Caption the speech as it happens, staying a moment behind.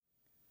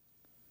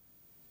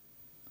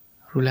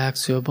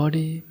Relax your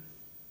body.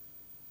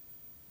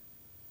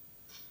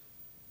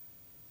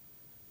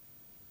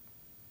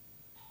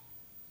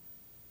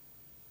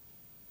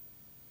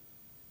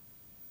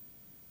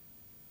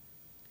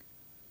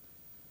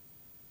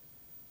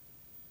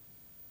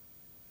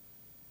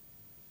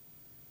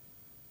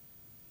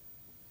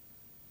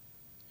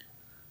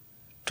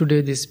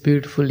 Today, this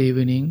beautiful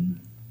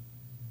evening,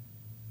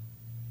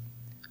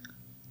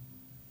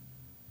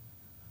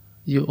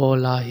 you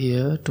all are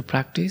here to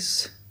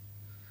practice,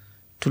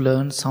 to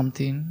learn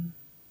something,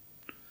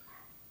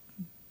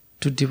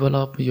 to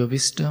develop your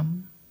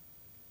wisdom.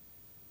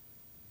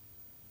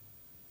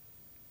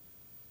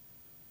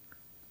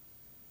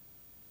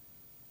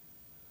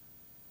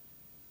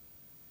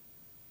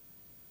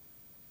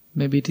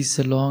 Maybe it is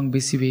a long,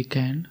 busy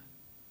weekend.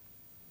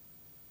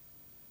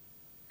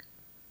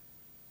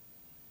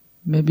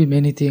 Maybe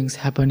many things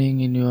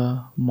happening in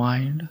your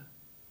mind.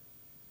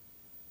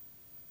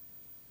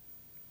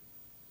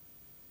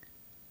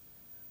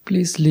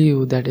 Please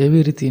leave that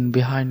everything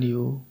behind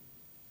you.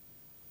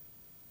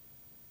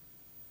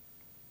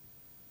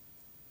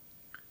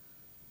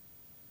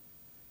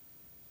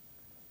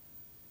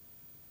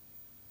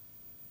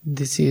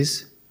 This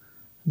is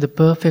the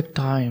perfect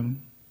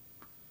time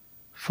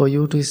for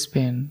you to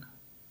spend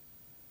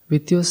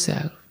with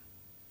yourself.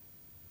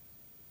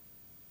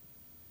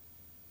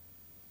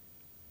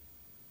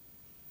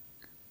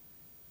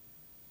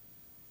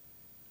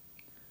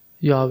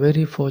 You are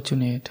very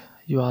fortunate,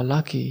 you are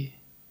lucky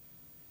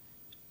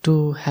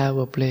to have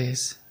a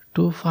place,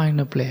 to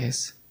find a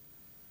place,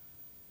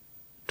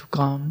 to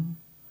come,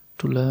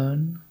 to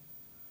learn,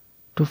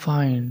 to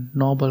find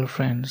noble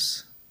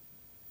friends.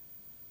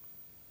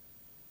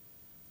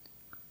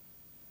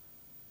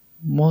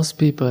 Most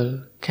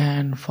people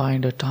can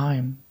find a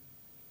time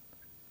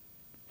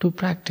to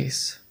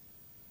practice.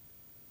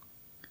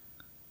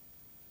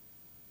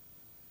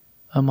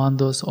 Among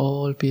those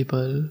all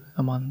people,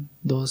 among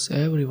those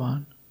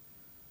everyone,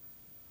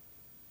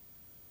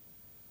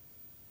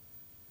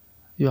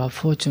 you are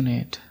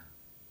fortunate.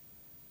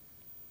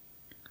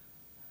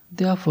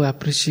 Therefore,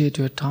 appreciate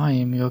your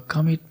time, your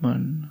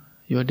commitment,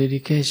 your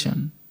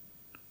dedication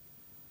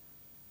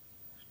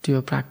to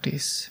your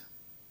practice.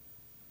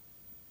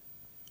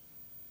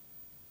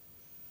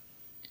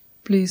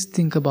 Please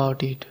think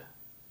about it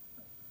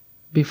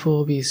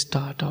before we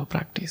start our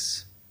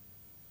practice.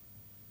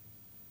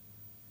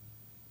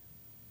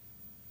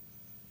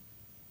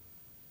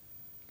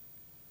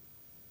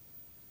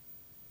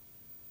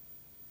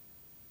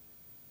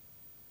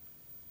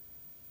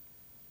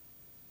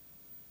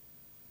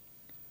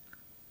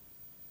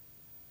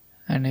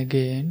 And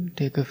again,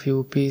 take a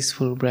few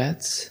peaceful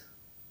breaths.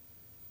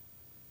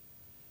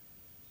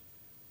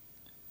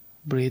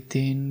 Breathe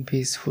in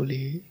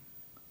peacefully.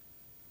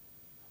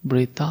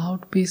 Breathe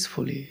out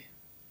peacefully.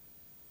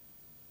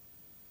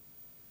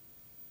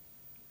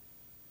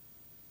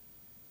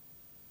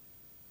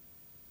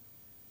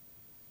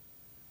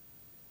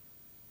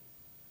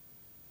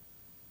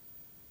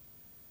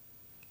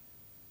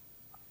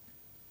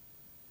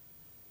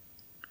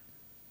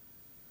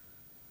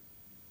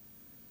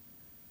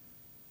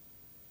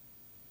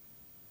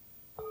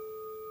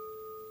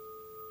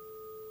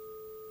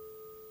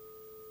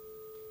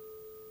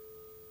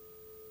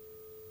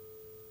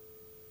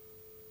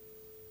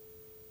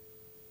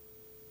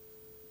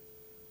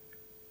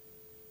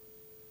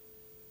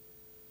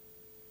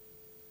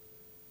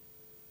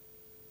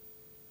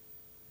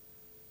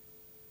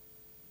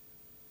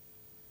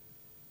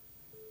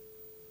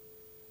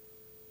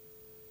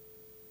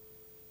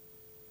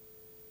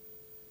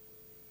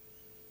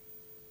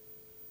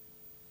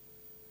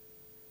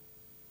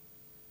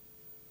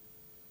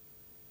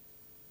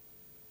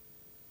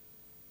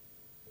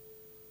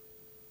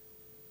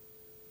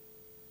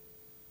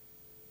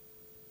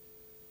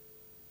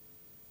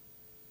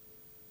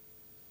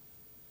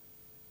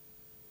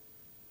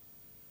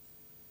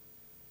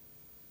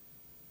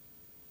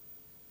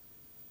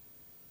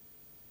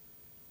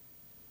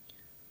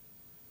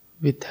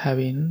 With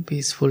having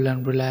peaceful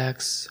and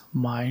relaxed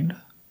mind,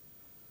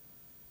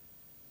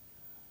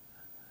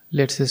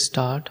 let's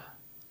start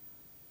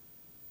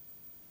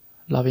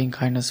loving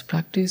kindness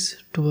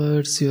practice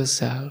towards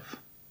yourself.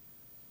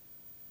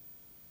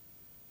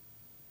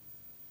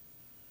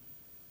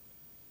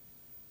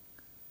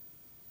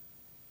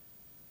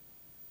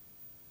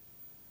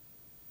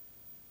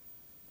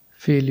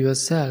 Feel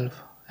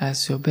yourself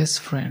as your best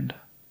friend.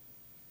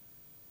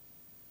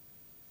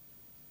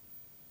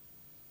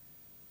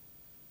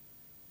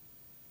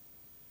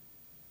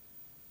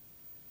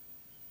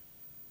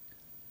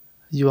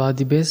 You are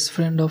the best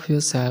friend of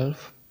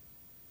yourself.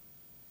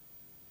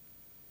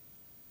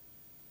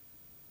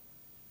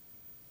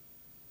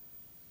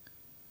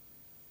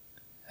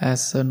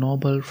 As a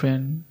noble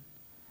friend,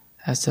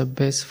 as a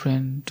best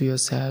friend to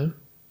yourself,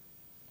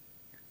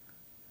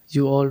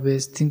 you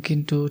always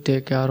thinking to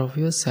take care of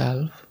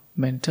yourself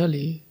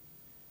mentally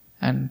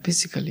and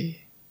physically.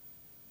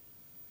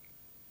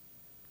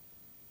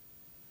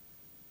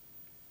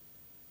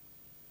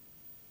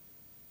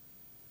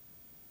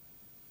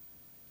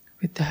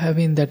 With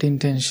having that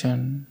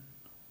intention,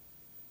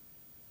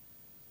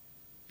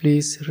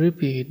 please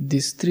repeat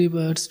these three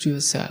words to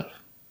yourself.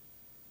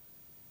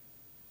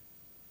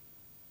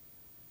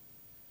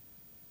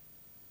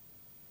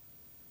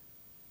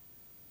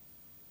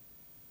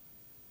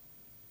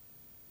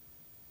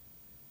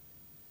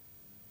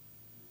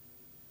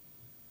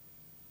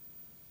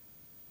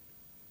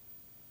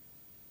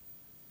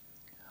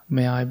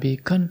 May I be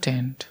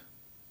content.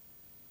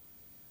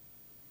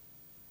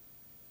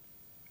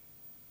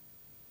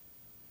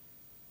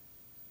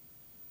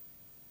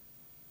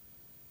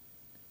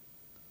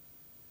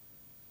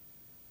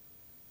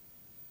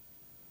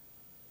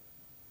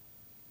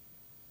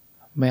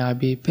 May I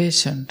be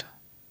patient.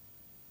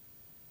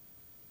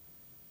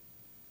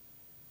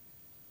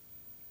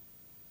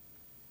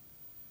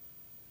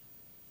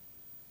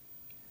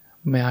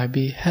 May I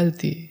be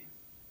healthy.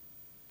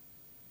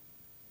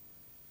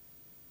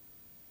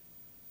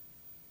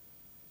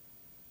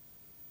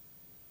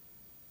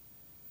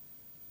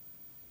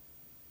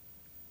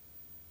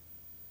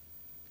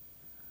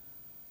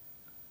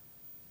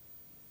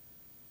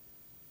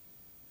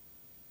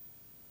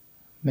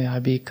 May I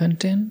be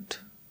content.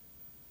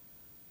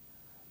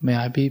 May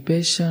I be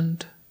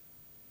patient.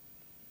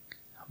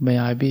 May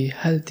I be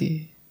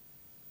healthy.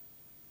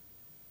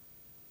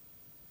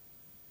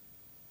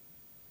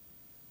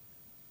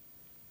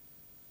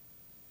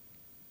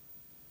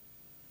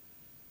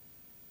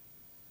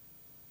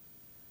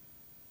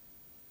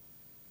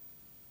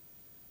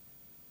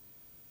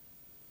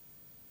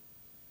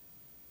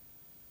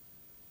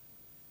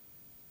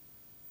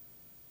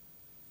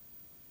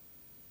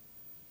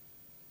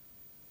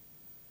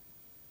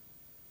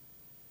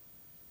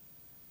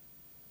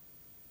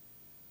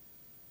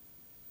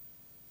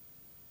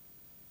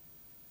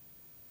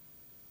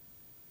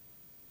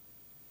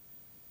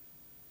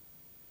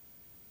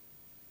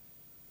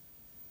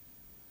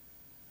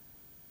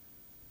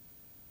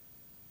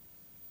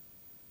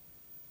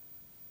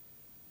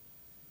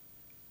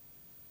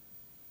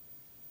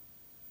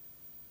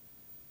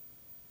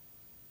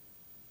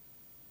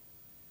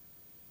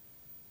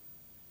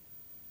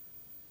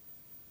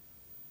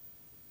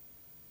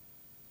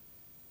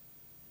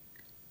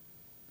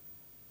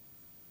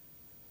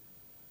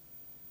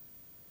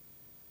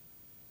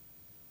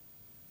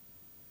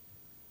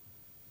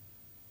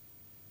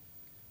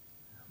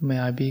 May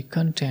I be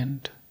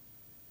content.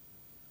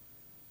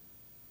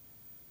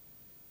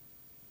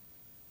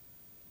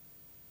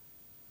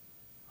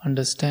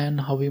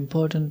 Understand how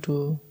important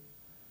to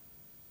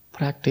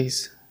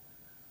practice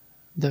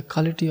the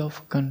quality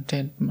of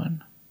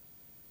contentment.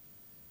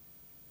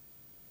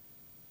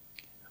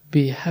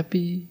 Be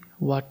happy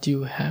what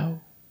you have.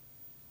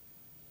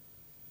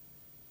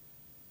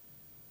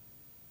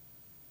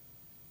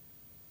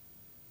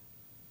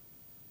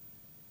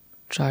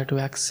 Try to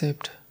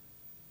accept.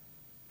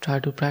 Try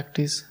to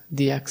practice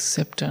the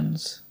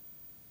acceptance.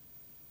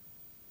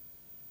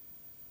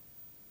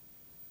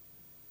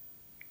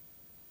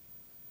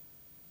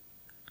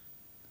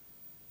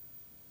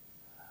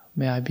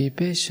 May I be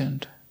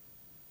patient.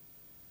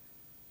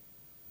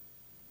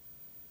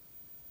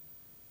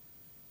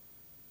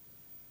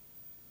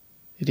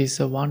 It is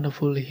a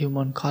wonderful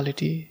human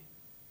quality.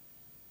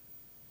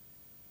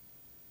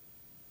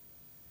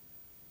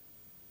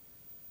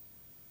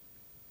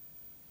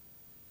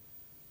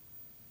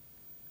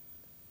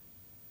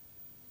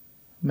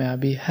 May I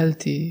be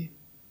healthy.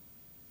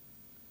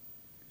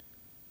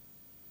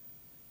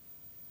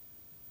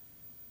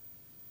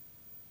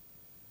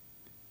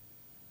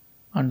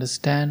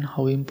 Understand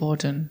how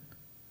important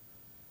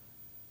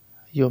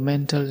your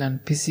mental and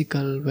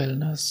physical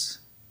wellness.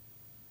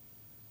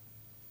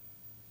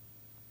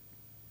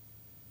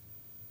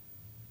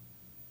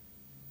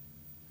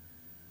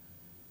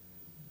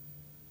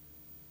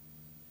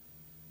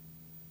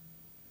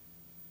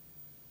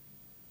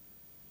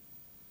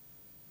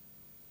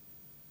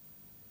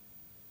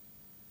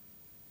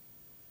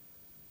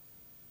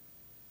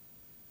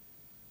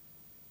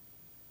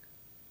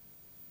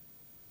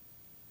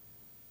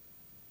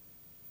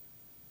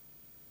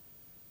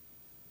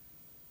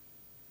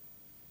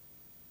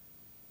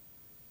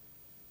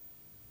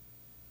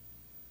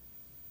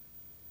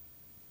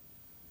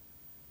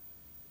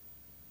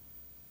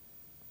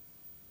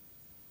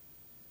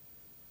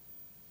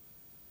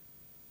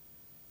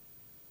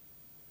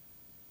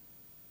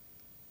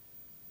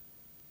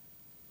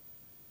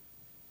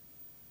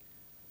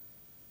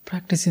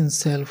 Practicing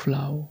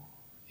self-love,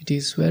 it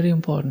is very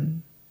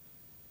important.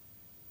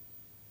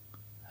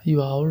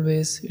 You are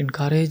always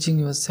encouraging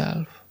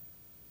yourself.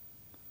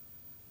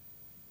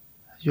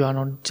 You are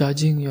not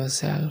judging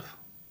yourself.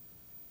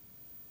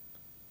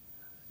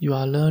 You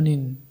are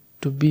learning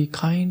to be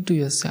kind to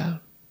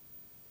yourself.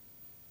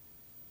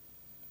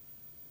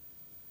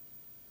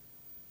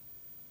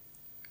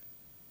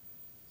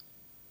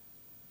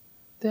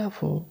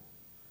 Therefore,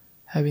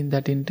 having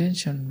that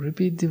intention,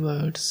 repeat the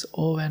words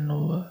over and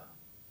over.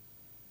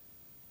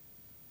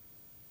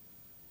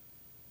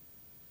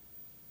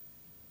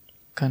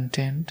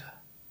 Content,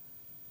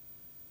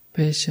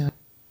 patient,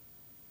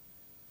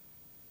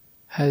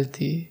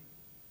 healthy,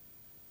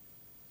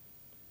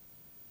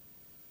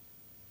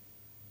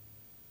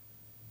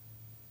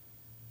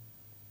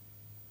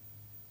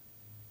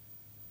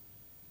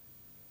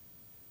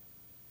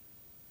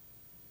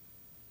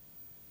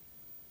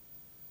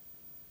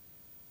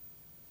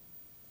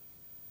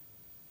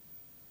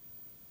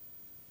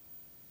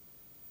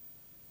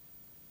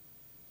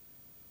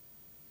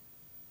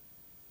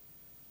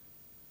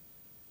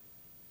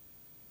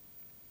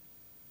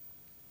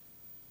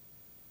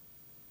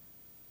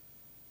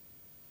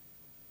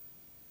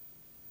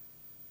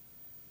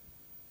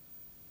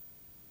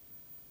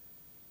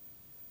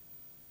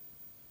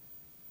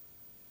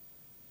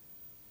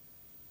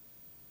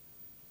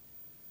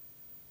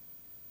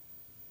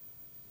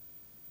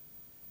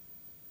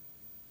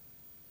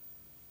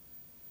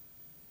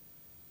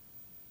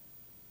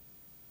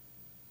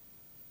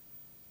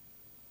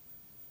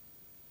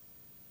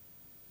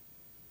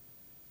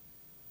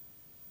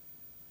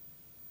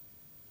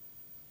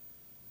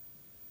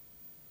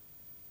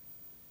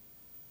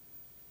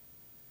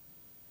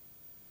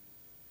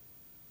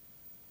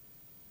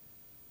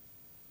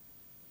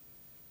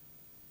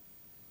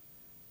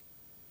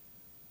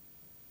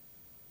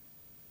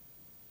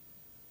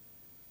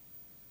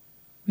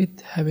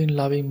 with having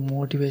loving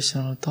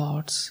motivational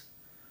thoughts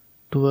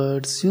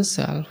towards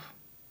yourself.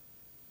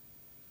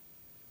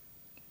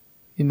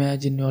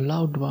 Imagine your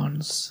loved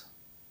ones.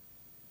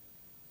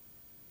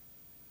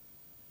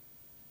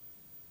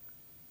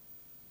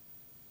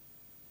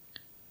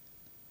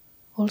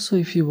 Also,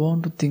 if you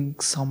want to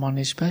think someone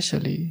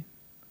especially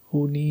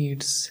who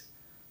needs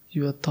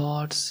your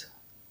thoughts,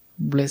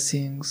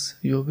 blessings,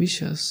 your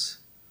wishes,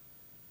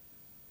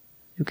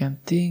 you can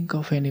think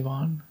of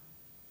anyone.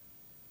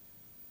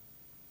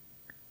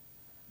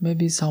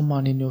 Maybe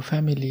someone in your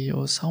family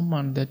or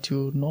someone that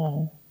you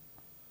know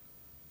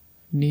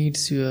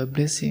needs your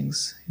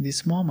blessings in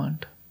this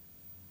moment.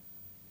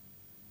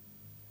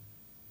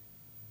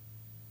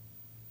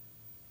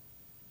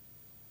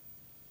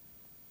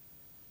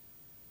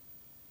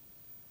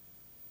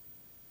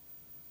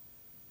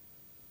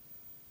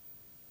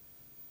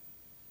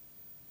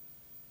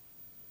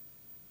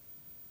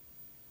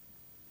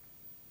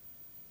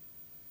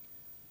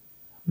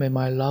 May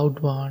my loved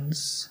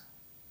ones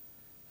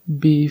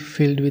be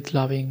filled with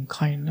loving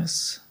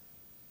kindness.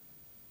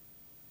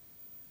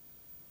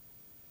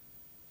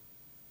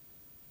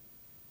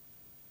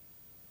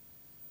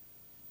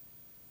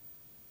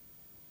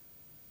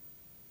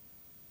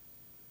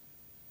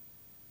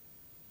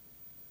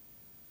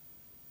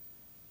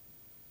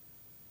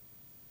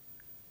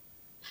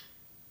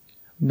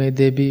 May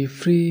they be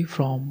free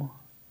from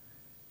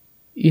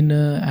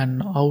inner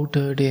and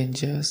outer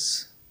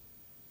dangers.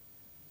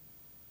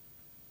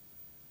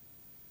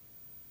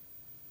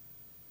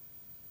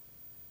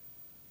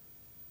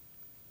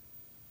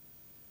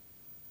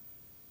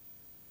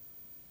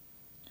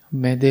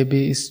 May they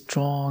be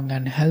strong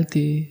and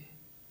healthy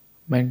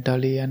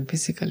mentally and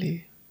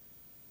physically.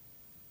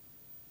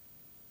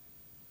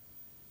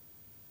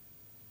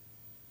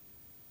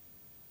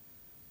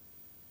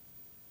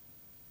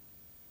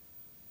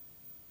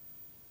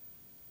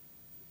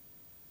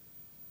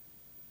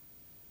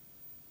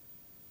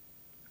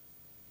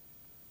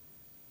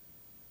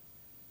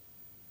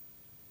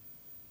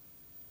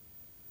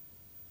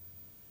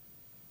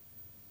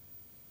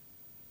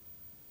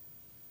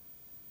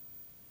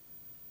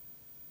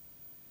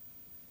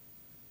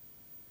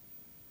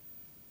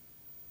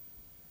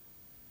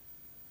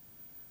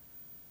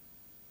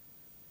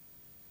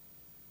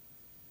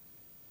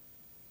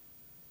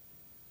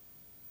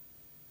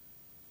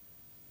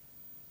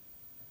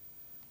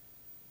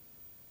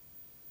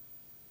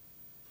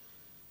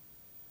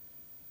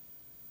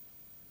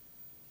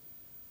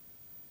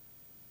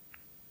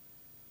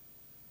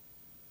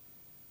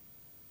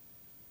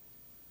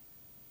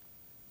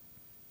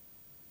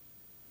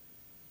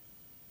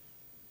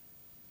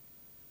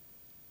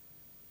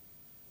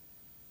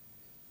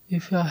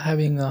 If you are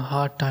having a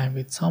hard time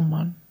with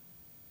someone,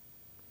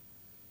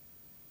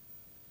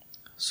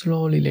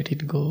 slowly let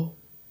it go.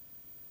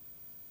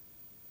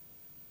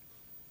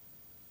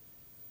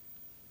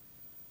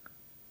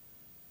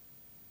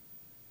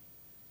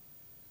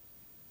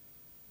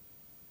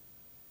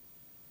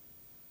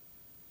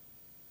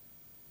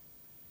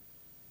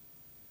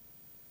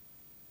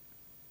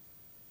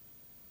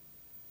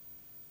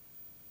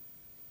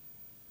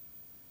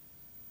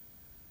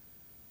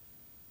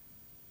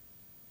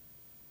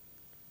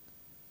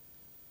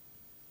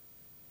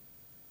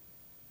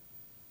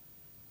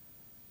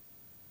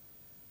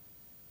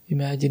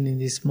 Imagine in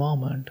this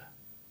moment,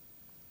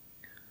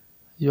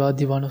 you are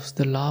the one of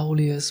the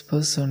loveliest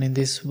person in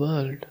this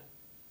world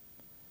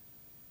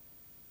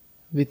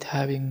with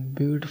having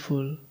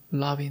beautiful,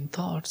 loving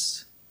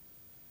thoughts,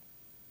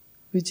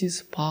 which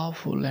is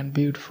powerful and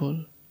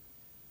beautiful.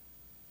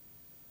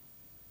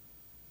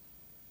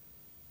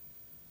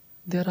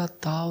 There are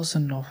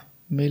thousands of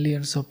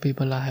millions of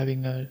people are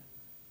having a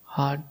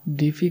hard,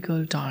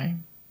 difficult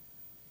time.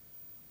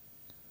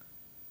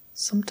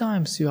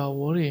 Sometimes you are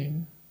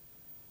worrying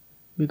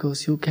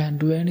because you can't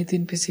do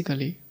anything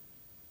physically.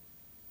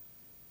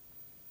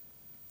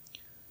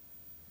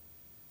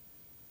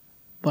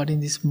 But in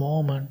this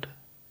moment,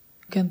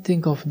 you can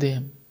think of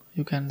them.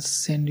 You can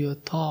send your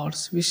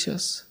thoughts,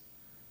 wishes.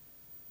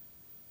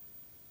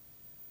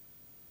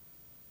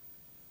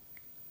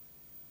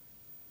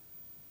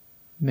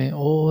 May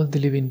all the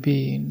living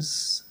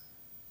beings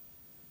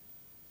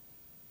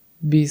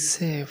be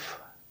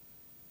safe.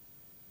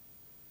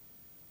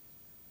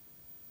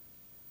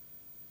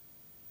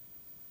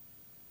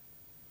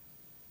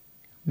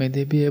 May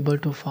they be able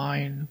to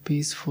find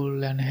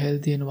peaceful and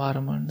healthy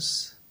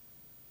environments.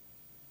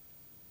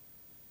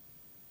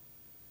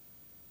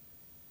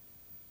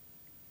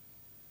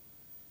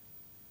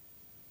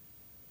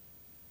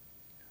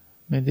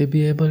 May they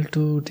be able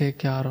to take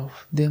care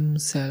of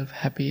themselves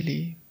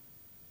happily.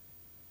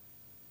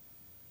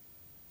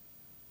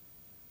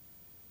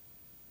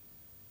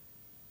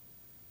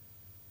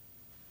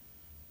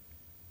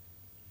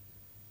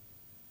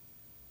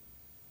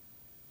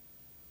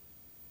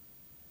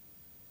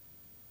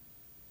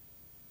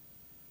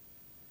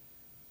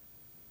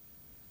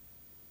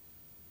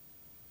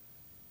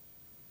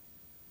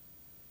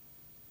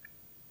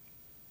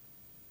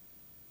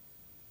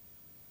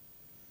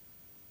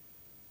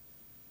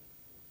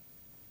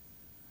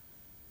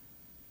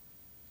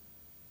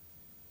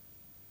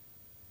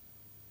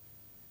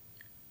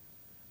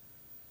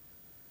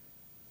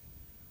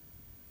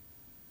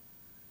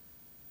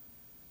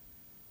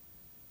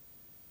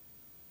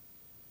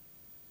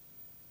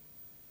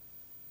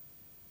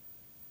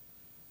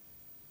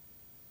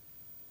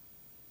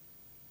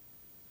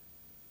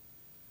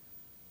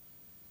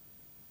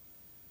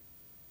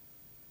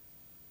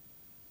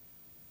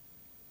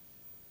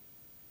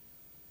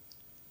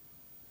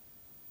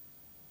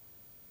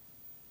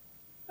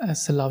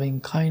 as a loving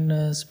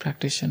kindness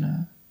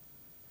practitioner.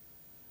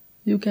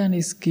 You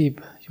can skip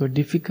your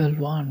difficult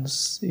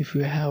ones if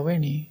you have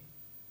any.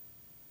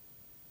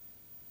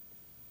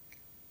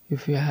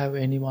 If you have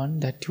anyone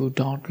that you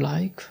don't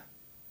like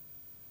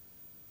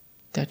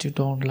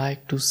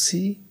to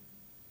see,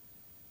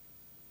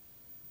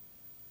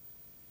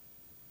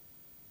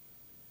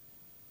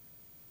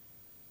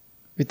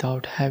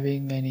 without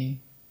having any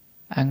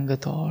anger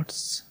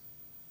thoughts,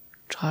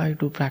 try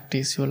to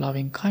practice your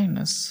loving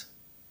kindness.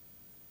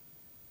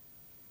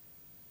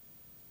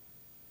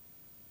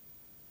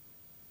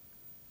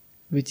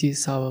 Which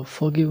is our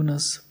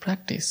forgiveness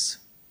practice.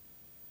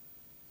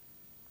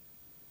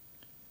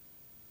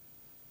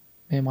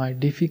 May my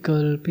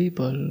difficult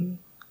people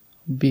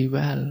be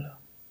well.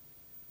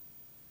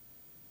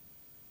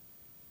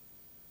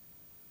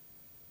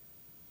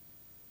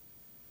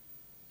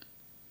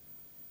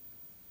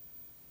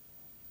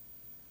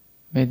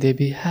 May they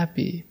be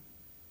happy.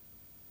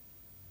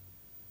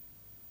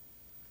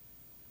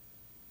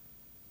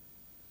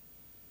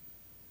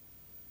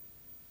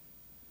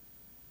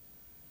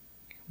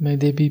 May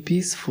they be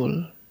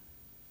peaceful.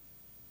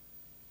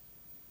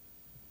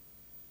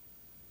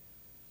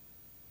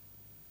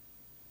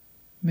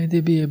 May they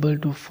be able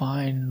to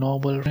find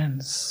noble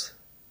friends,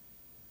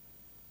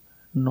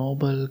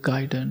 noble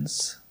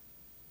guidance.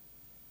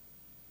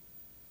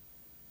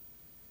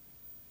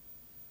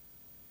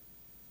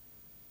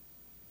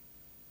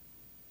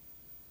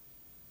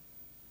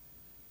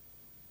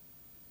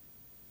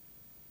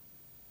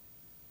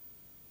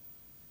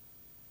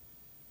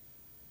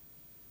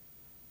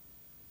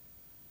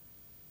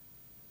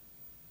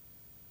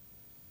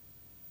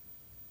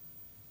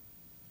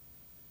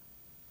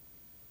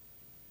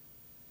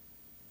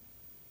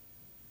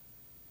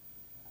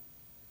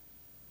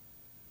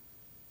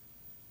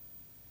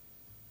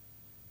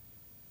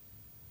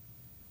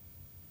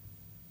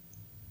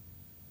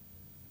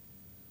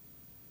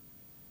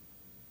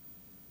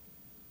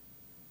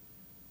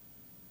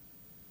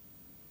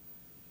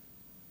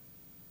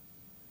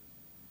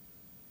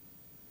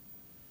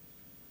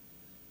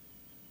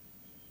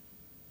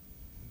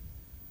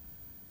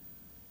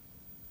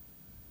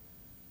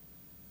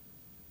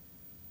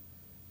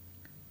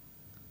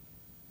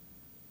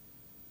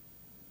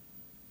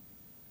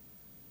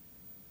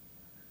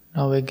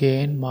 Now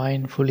again,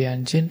 mindfully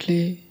and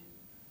gently,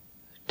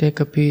 take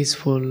a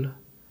peaceful,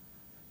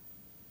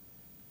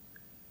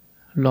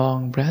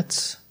 long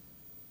breaths.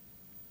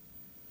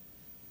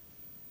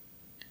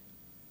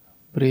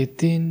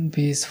 Breathe in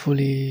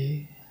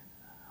peacefully,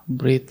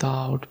 breathe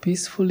out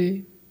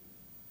peacefully.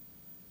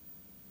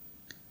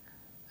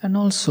 And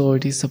also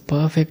it is a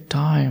perfect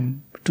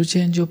time to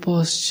change your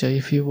posture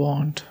if you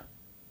want.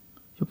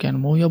 You can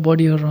move your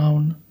body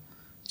around,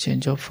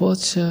 change your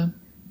posture.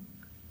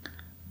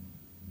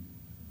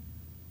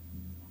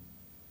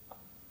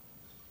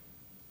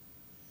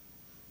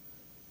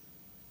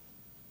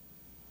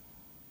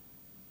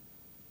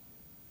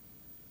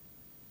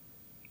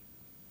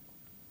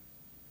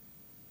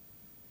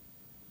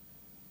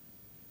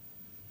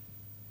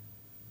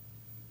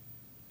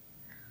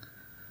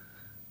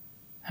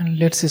 And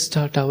let's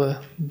start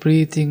our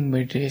breathing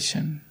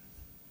meditation.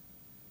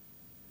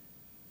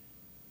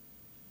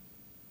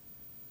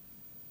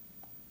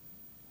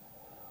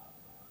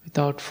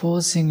 Without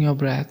forcing your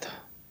breath,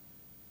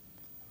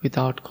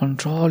 without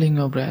controlling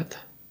your breath,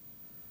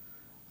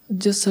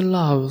 just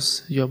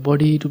allows your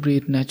body to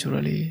breathe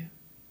naturally.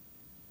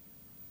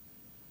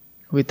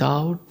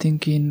 Without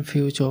thinking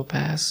future or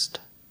past,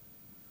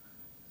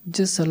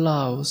 just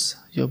allows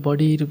your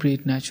body to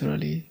breathe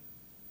naturally.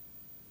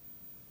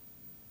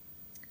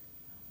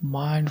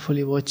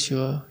 Mindfully watch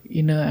your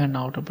inner and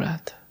outer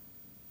breath.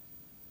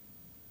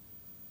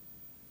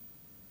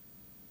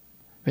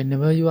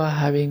 Whenever you are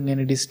having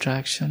any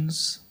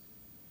distractions,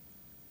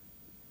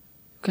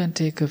 you can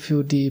take a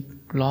few deep,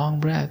 long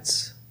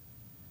breaths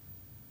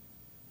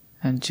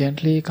and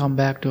gently come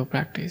back to your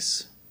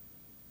practice.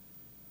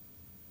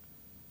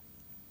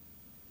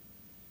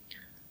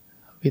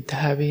 With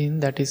having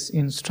that is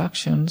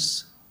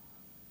instructions,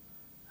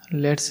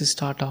 let's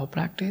start our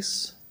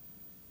practice.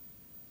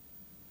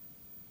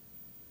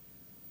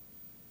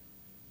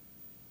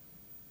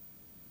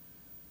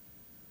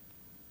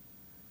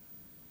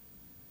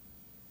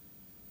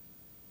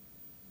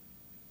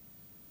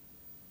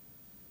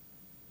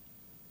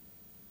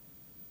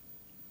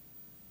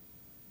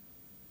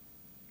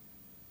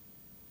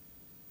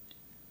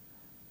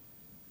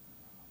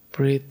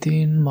 Breathe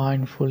in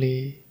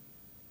mindfully.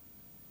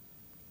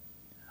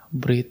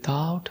 Breathe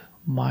out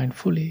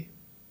mindfully.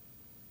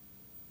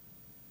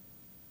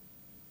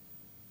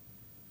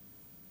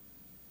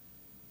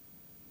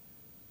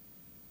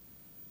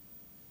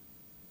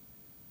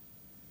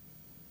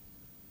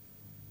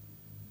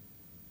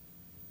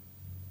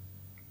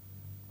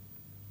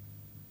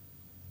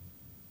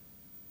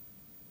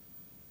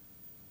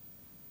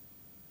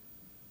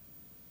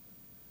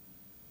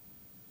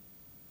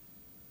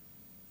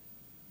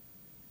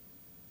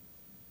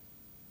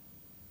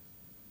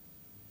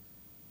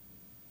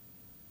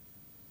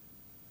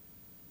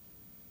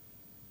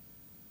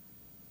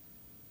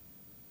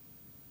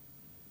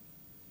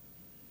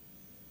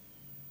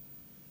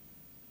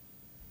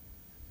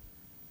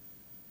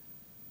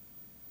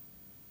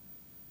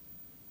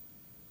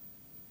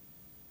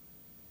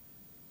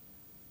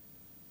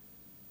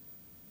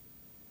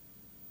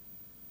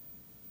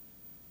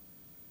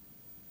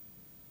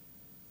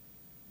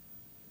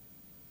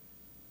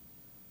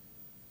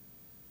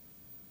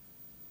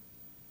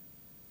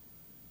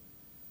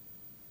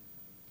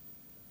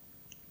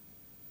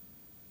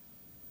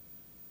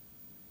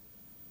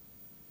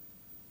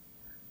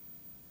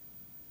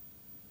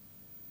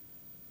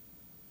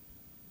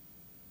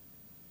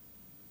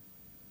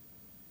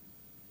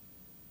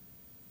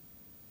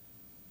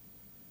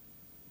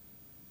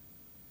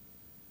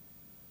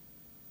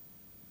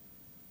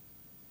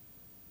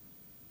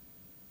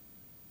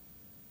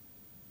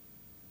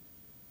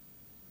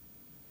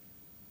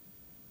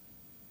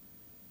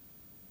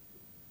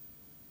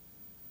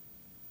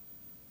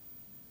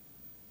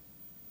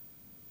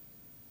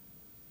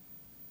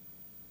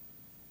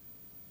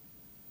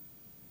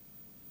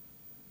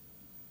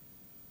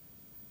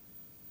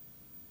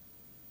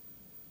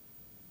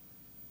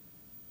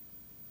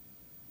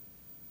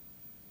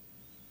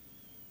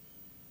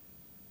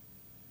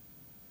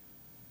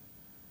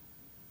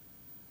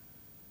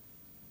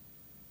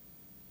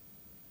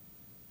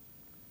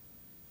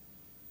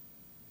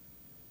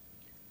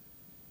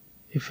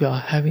 If you are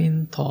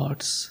having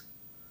thoughts,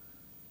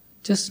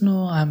 just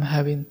know I am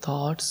having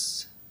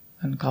thoughts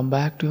and come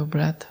back to your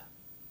breath.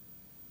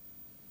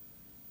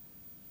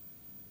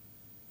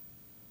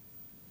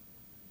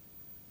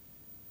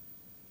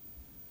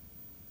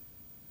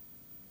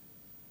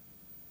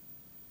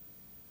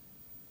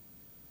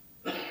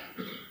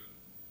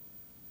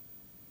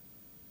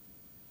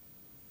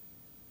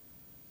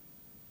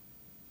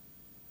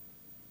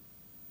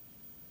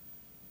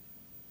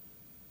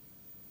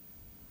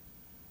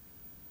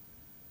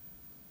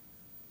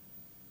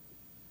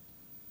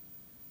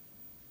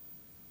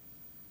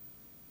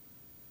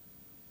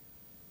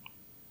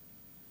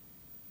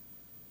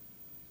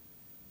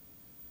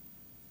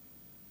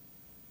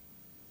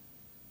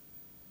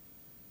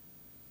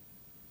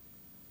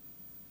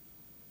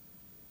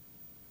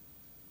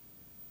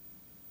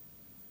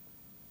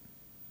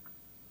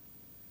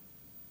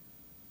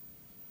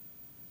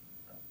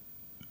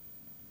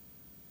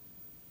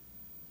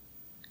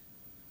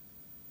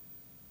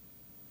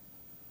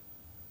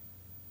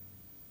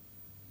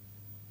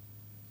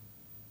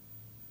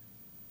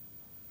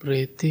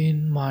 Breathe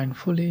in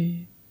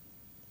mindfully,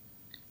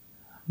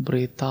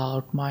 breathe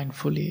out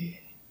mindfully.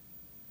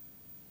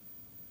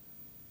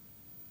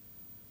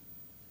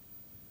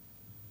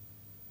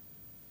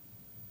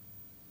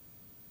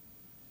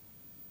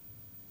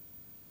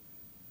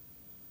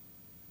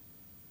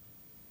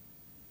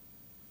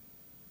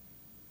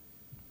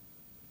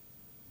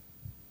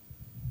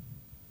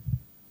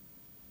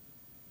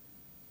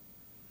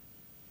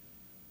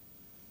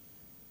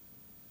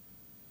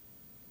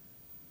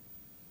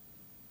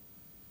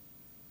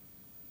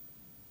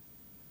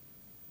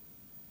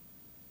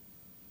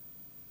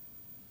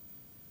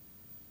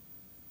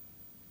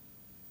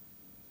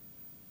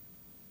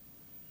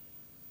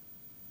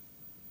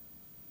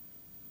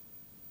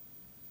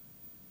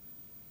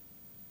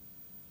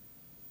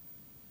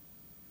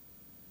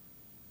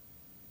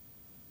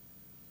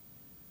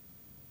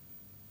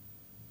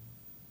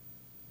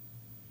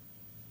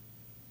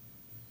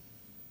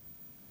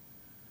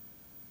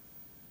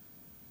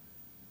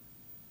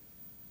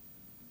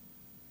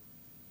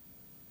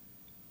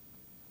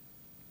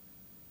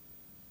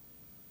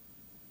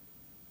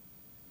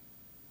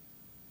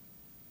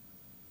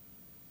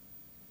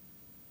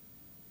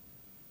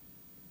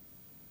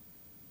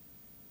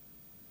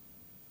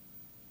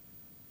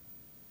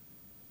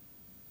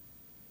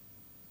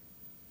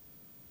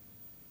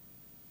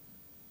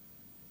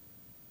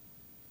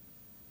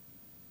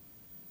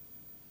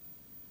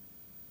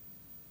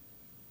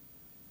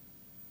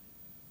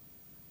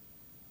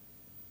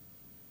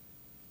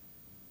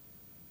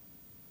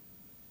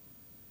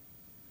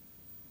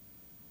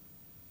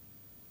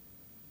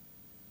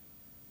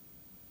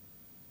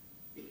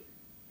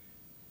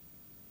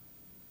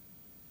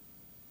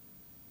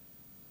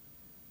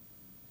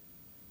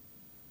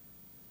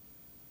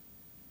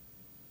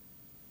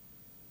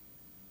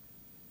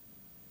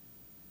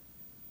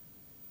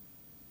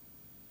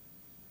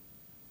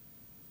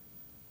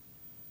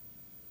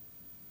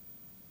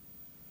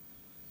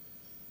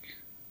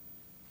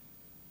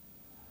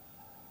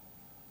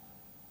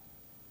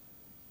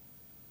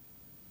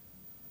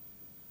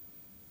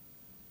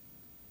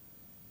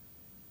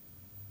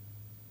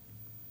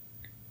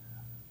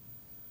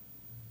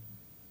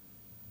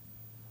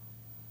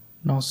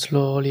 Now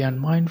slowly and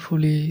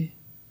mindfully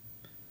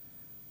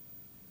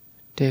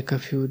take a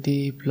few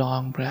deep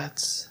long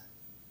breaths.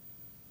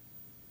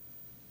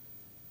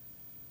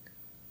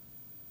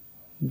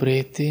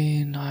 Breathe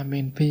in, I'm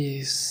in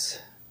peace.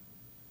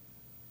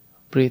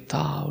 Breathe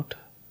out,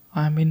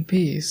 I'm in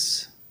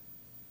peace.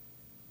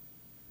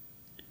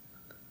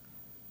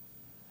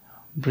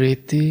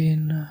 Breathe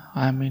in,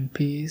 I'm in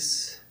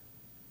peace.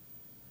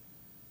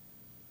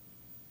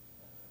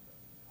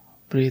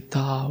 Breathe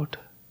out,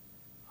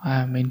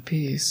 I am in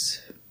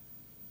peace.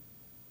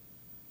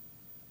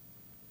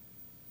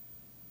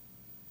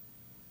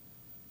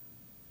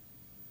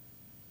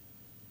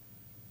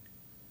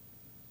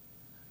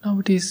 Now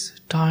it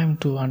is time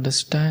to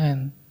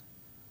understand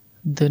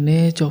the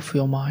nature of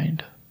your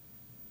mind.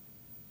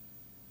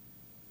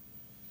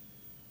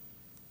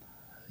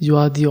 You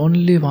are the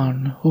only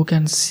one who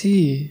can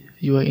see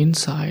your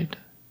inside.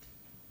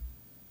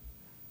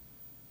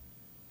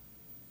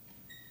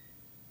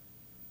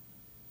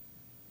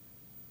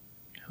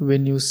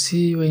 When you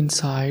see your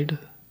inside,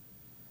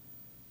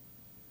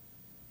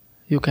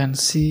 you can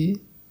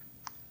see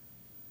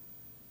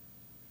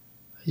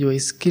your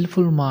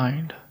skillful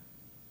mind,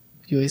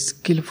 your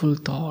skillful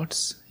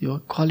thoughts, your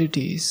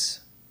qualities.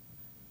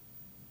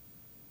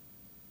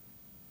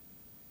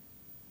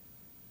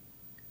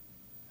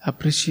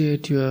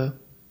 Appreciate your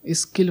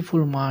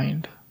skillful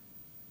mind.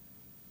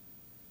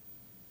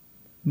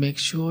 Make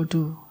sure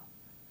to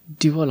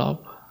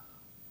develop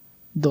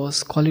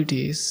those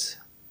qualities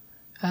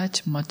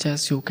as much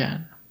as you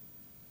can.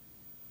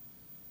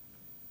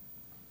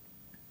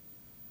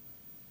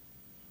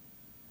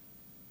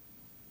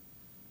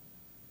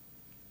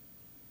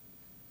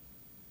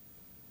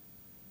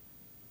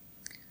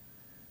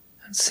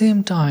 At the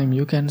same time,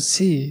 you can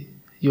see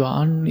your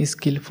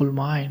unskillful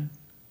mind.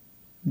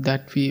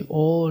 that we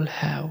all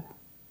have,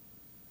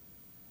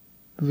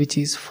 which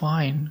is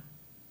fine.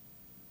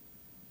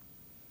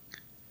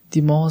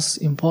 The most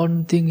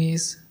important thing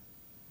is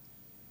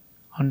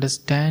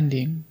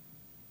understanding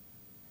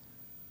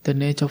the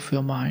nature of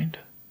your mind.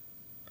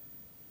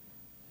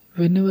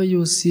 Whenever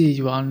you see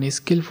your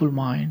unskillful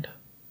mind,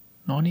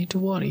 no need to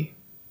worry.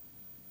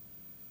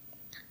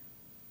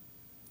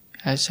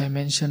 As I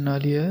mentioned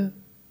earlier,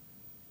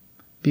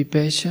 be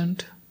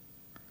patient,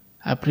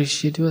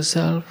 appreciate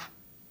yourself,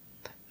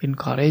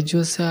 encourage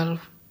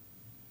yourself,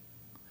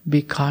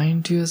 be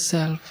kind to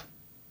yourself.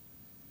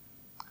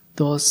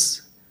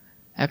 Those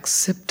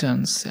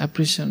acceptance,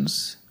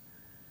 appreciations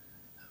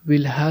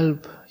will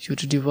help you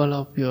to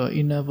develop your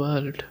inner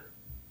world.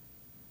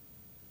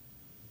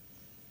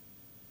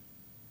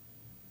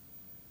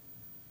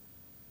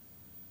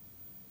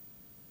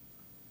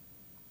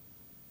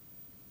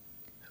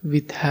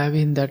 With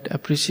having that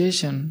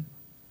appreciation,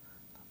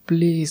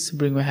 please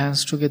bring your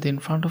hands together in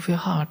front of your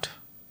heart.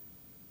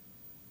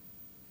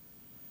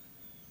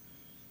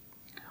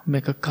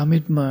 Make a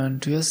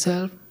commitment to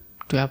yourself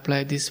to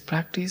apply this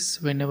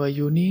practice whenever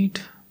you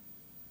need.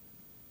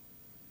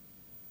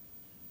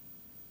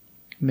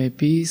 May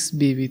peace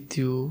be with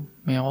you.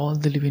 May all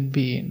the living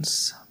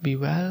beings be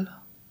well,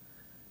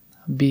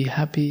 be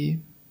happy,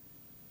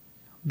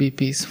 be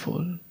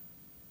peaceful.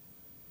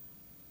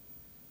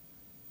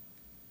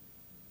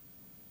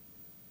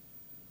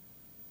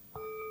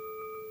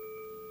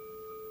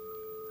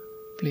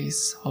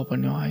 Please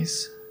open your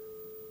eyes.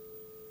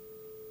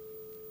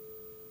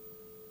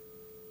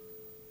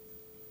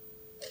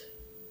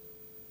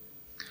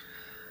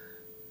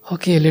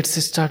 Okay, let's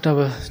start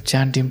our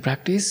chanting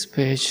practice,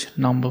 page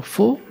number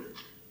 4.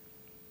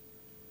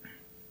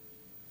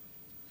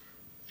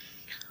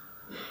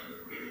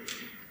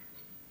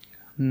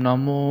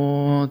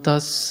 Namo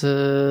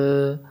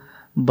tassa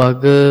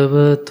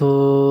bhagavato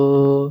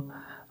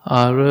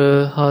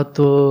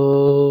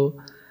arahato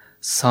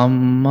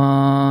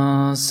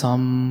Samma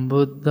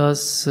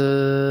sambuddhassa.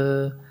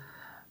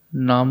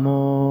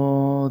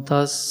 Namo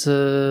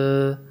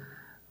tassa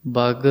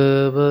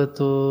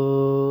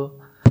bhagavato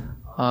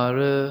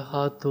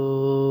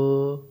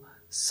arahato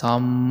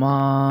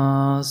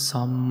samma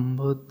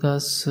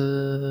sambuddhassa.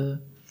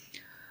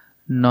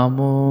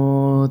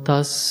 Namo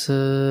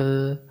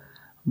tassa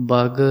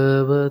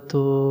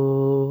bhagavato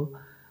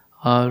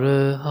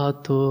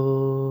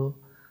arahato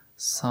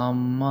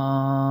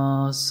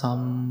Samma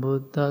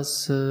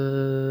sambuddhassa.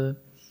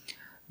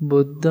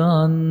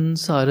 Buddhaṃ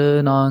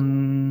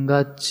saraṇaṃ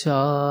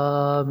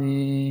gacchāmi.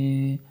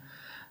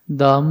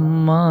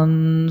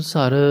 Dhammaṃ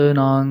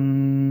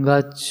saraṇaṃ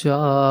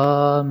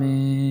gacchāmi.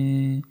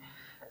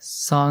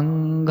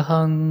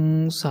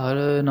 Saṅghaṃ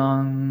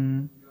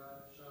saraṇaṃ.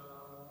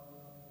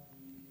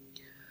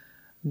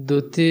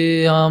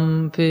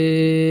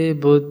 Dutiyampi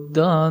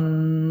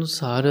buddhaṃ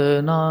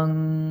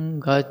saraṇaṃ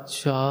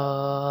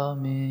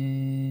gacchāmi.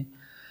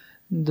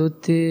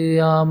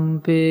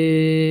 Dutiyampi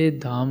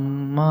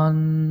dhammaṃ.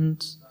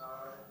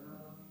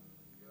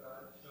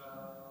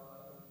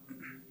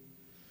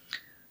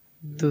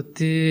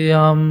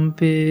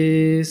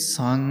 Dutiyampi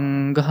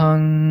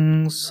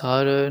saṅghaṃ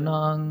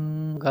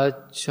saraṇaṃ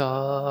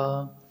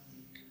gacchāmi.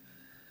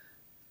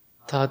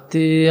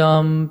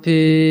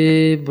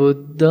 Tatiyampi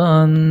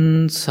buddhaṃ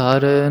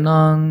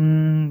saraṇaṃ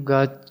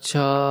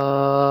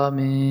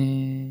gacchāmi.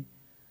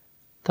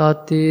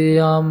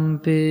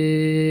 Tatiyampi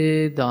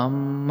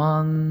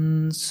dhammaṃ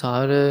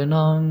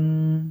saraṇaṃ.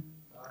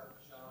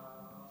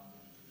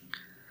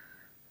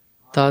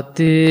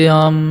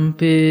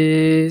 Tatiyampi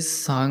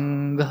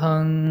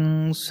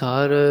saṅghaṃ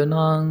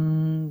saraṇaṃ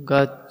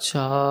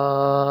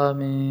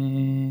gacchāmi.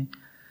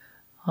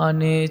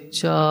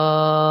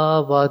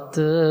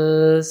 Anicca-vata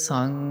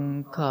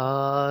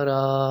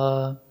saṅkhārā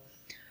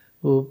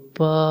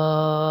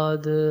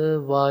uppādavaya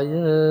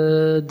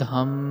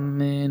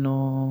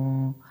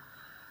dhammino.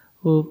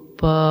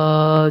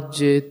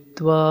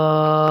 Uppājjitva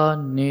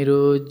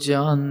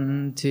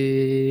nirujjanti.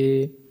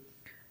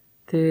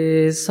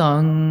 Te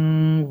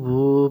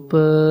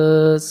saṅ-vūpa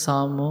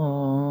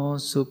samo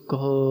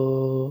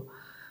sukho.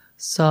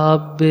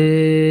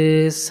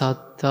 Sabbe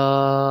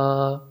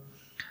sattā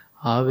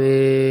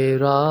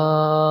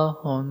avera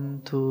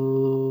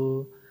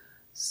hontu.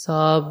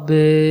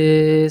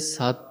 Sabbe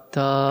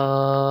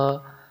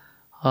sattā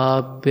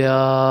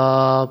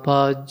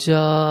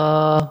abhyapajja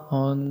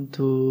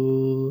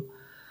hontu.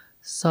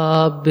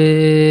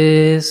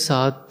 Sabbe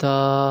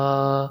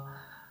sattā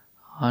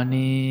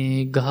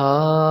anigha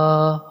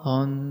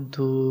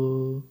hontu.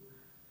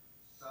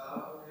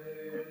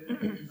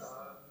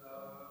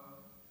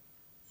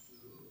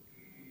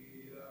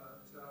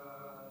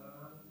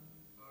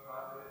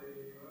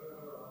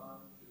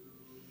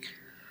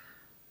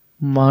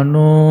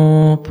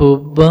 Mano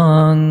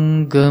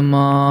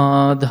pubbangama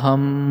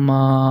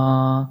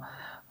dhamma.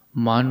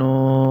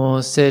 Mano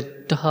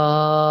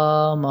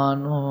settha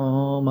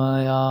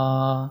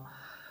manomaya.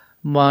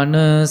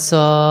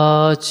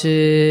 Manasace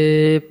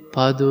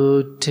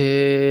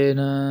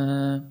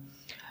paduttena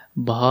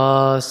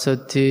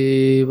bhasati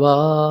va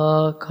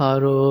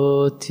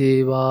karoti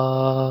va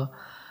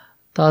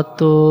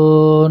tato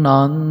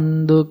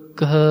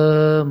nandukha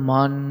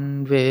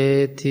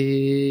manveti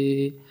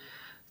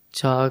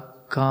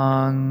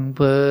chakkang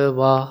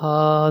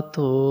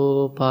vahato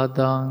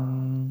padang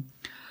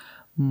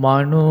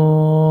mano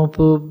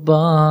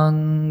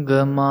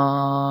pubbangama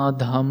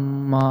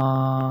dhamma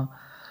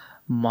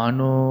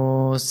mano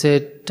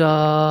setta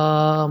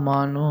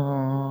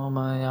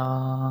manomaya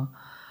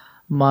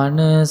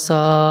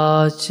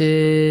manasache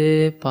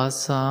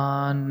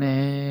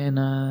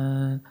pasanena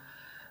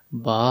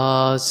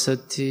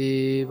bhasati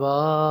va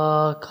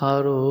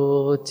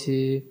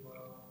karoti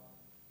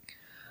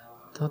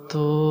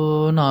tato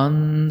nan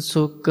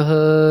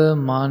sukha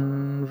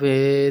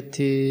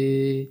manveti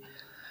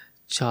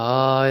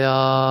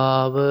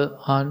chayava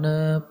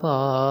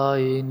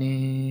anapayini.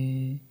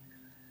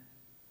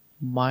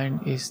 Mind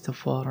is the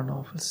foreign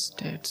of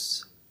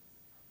states.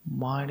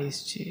 Mind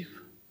is chief.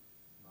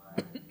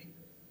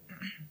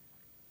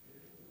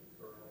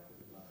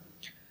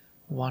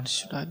 One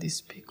should have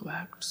these big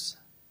acts.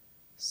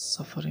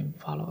 Suffering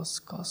follows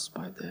caused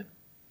by that.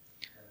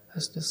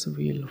 As does the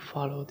wheel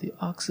follow the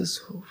ox's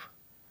hoof.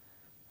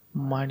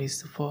 Mind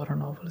is the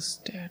foreign of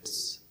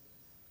states.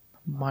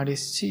 Mind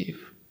is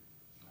chief.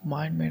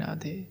 Mind made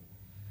ade.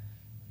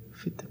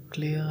 With a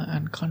clear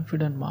and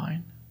confident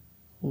mind,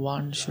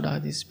 one should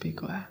have these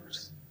big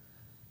acts.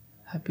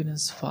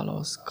 Happiness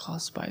follows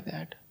caused by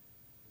that.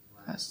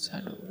 As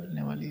shadow will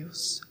never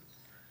leaves.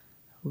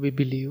 We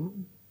believe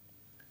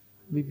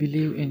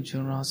in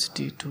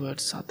generosity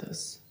towards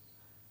others.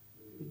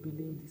 We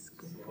believe this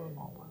good for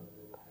no one.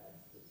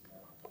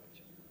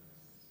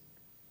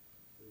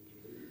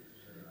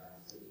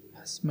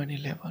 Has many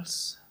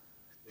levels.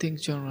 Think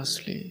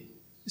generously,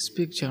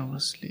 speak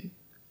generously,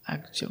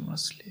 act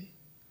generously.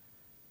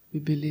 We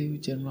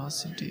believe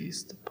generosity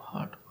is the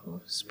part of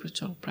our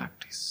spiritual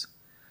practice.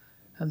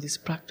 And this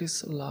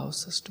practice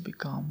allows us to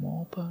become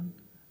more open,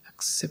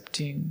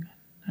 accepting,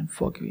 and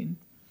forgiving.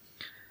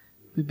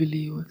 We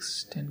believe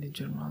extending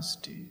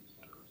generosity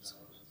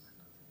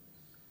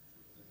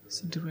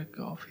is a direct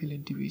way of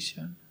healing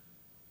division,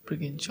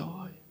 bringing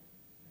joy.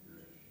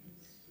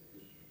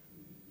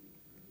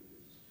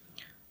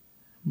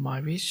 My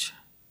wish,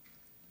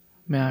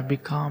 may I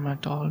become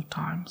at all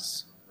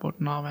times, both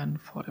now and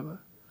forever,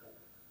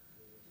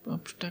 a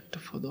protector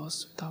for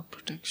those without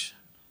protection,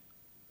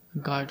 a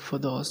guide for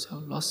those who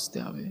have lost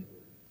their way,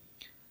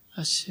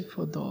 a ship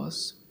for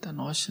those with an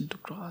ocean to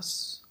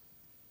cross,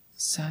 a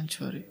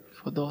sanctuary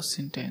for those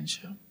in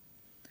danger,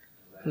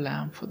 a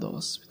lamp for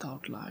those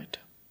without light.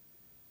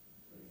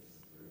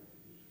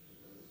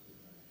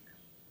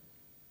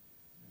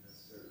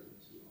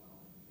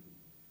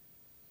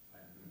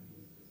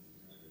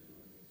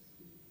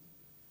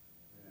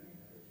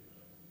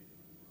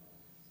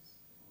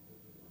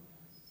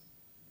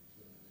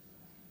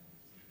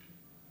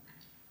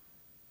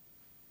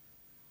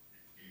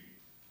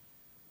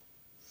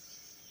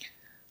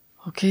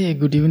 Okay,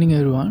 good evening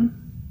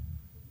everyone.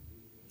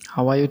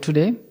 How are you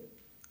today?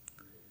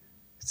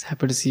 It's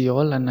happy to see you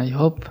all, and I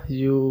hope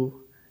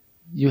you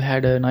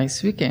had a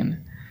nice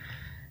weekend.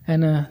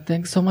 And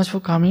thanks so much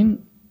for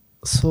coming.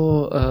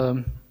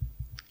 So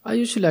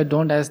I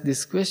don't ask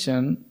this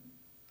question.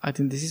 I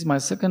think this is my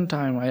second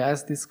time I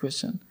ask this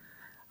question.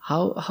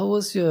 How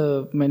was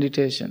your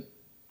meditation?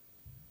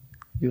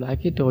 You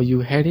like it or you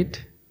had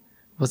it?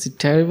 Was it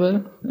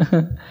terrible?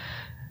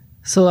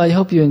 So I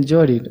hope you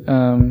enjoyed it.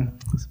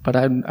 But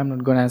I'm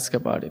not going to ask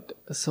about it.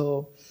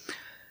 So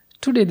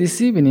today,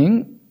 this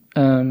evening,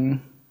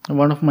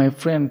 one of my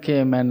friend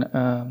came and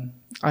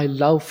I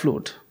love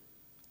flute.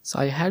 So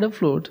I had a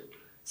flute.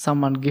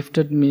 Someone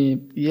gifted me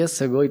years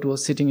ago. It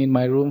was sitting in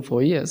my room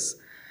for years.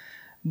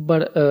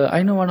 But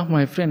I know one of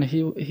my friend.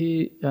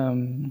 He's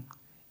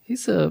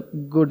a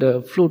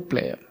good flute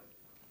player.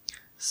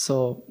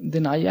 So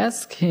then I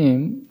asked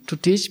him to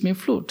teach me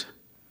flute.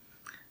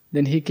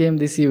 Then he came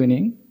this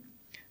evening.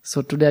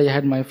 So today I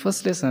had my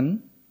first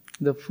lesson,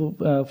 the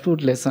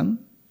flute lesson.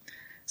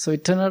 So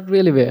it turned out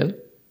really well.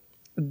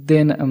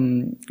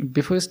 Then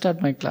before I start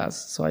my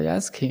class, so I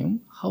asked him,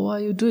 how are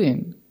you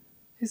doing?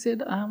 He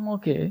said, I'm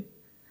okay.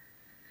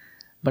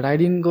 But I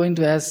didn't go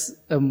into ask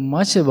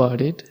much about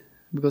it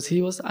because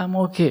he was, I'm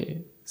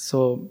okay.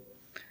 So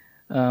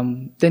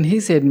then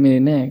he said me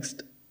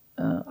next,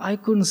 I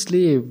couldn't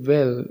sleep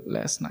well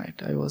last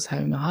night. I was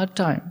having a hard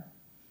time.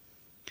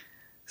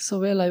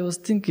 So I was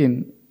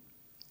thinking,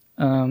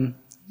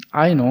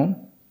 I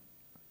know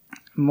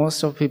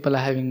most of people are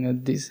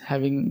having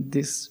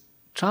this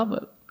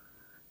trouble.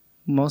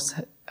 They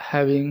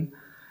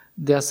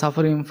are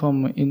suffering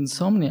from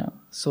insomnia.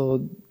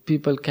 So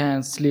people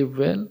can't sleep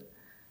well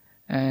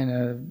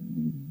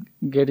and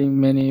getting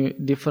many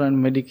different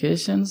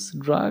medications,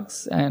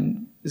 drugs,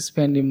 and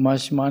spending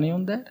much money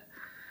on that.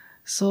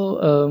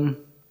 So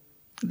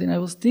then I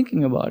was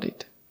thinking about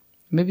it.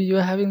 Maybe you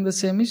are having the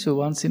same issue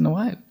once in a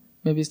while.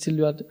 Maybe still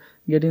you are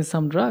getting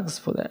some drugs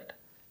for that.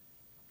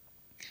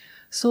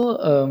 So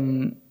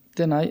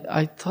then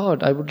I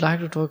thought I would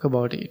like to talk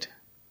about it.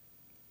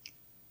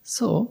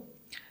 So,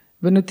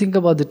 when you think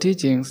about the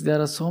teachings,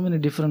 there are so many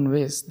different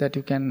ways that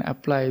you can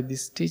apply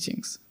these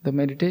teachings, the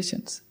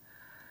meditations.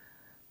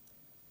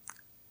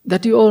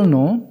 That you all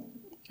know,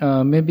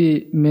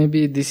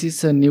 maybe this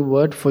is a new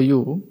word for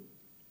you.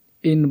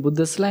 In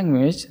Buddha's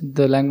language,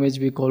 the language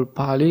we call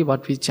Pali,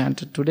 what we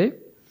chanted today,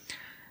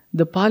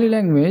 the Pali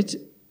language,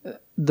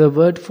 the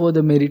word for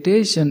the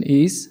meditation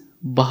is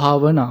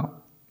bhavana.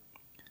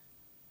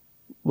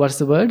 What's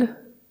the word?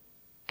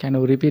 Can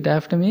you repeat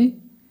after me?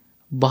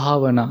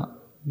 Bhavana.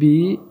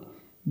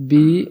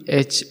 B-H-A-V-N-A.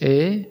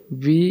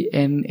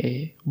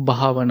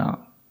 Bhavana.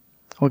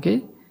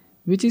 Okay?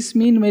 Which is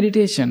mean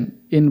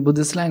meditation in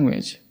Buddhist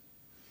language.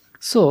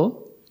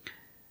 So,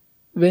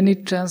 when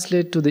it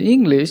translates to the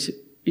English,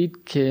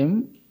 it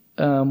came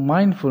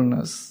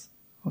mindfulness.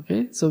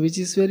 Okay? So, which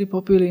is very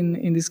popular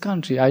in this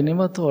country. I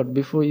never thought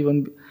before,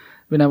 even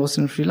when I was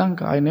in Sri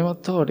Lanka, I never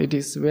thought it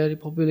is very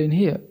popular in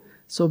here.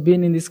 So,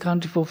 being in this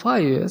country for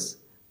 5 years,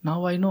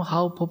 now I know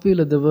how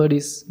popular the word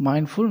is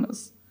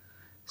mindfulness.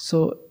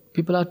 So,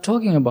 people are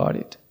talking about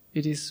it.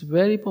 It is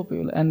very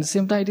popular, and at the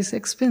same time it is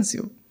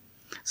expensive.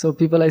 So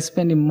people are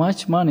spending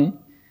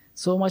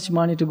so much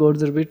money to go to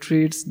the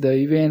retreats, the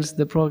events,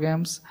 the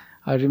programs.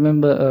 I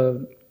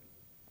remember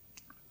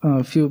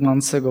a few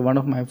months ago, one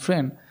of my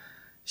friends,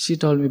 she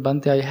told me,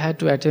 Bhante, I had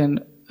to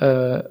attend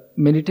a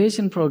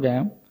meditation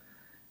program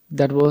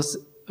that was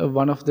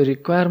one of the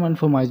requirements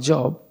for my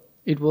job.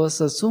 It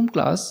was a Zoom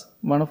class.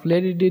 One of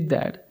lady did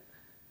that.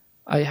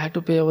 I had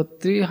to pay over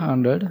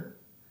 300,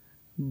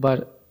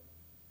 but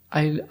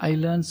I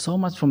learned so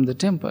much from the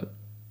temple.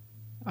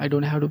 I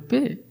don't have to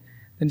pay.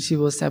 Then she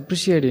was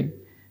appreciating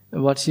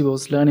what she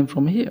was learning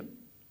from here.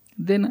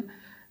 Then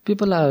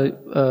people are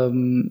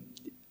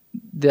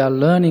they are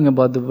learning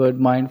about the word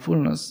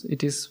mindfulness.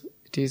 It is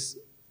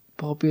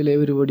popular.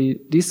 Everybody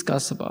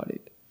discuss about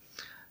it.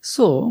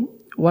 So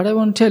what I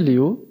want to tell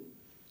you.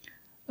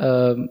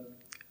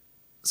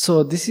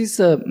 So this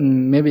is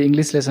maybe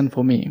English lesson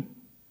for me.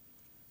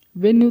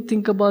 When you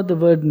think about the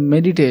word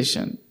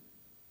meditation,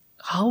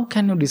 how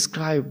can you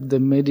describe the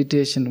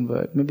meditation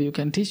word? Maybe you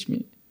can teach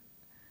me.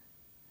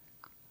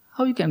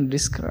 How you can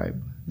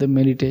describe the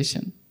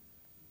meditation?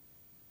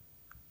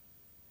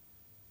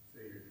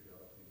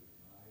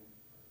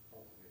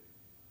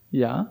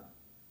 Yeah.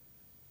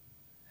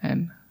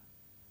 And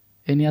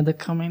any other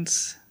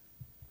comments?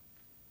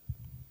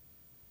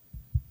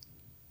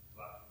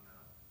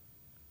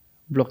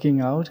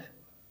 Blocking out.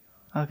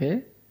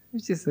 Okay.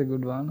 Which is a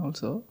good one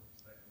also.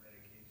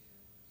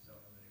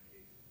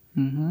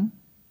 Mm-hmm.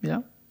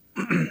 Yeah.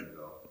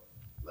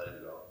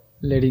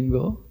 Letting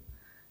go.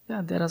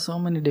 Yeah, there are so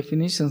many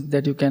definitions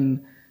that you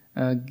can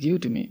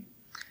give to me.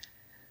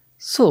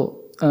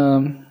 So,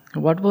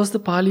 what was the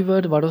Pali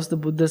word? What was the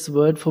Buddha's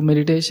word for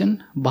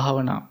meditation?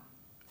 Bhavana.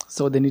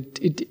 So then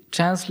it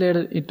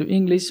translated into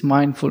English,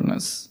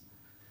 mindfulness.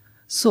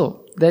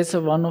 So, there's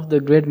one of the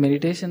great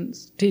meditation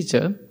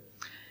teacher.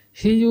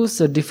 He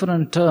used a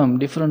different term,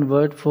 different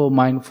word for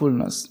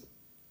mindfulness.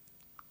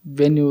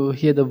 When you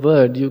hear the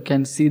word, you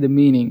can see the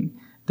meaning,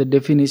 the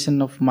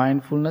definition of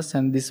mindfulness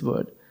and this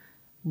word.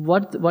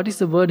 What is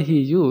the word he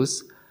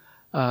used?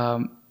 I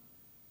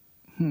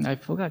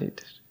forgot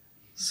it.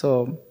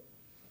 So,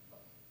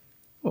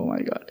 oh my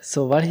God.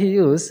 So what he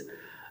used?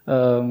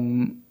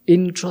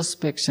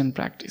 Introspection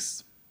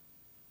practice.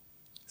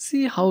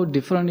 See how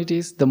different it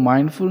is, the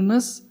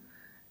mindfulness,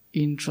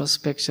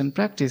 introspection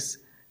practice.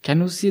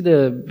 Can you see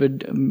the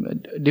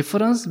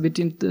difference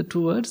between the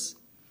two words?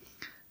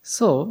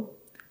 So,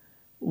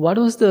 what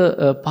was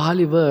the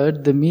Pali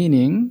word, the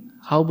meaning?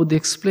 How would they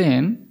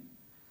explain?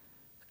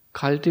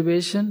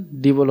 Cultivation,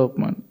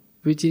 development,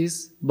 which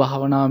is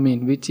bhavana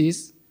mean, which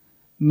is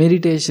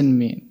meditation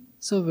mean.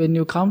 So when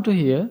you come to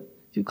here,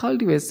 you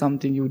cultivate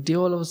something, you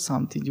develop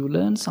something, you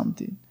learn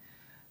something.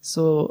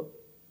 So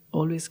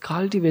always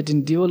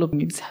cultivating,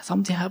 developing, it's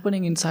something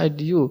happening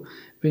inside you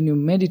when you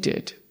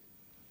meditate.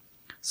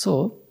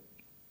 So,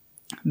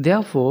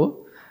 therefore,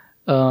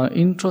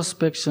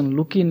 introspection,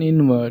 looking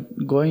inward,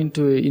 going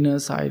to your inner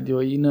side,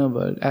 your inner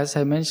world. As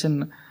I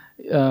mentioned,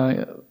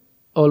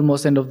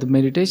 almost end of the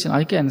meditation,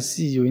 I can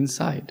see you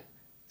inside.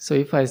 So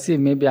if I see,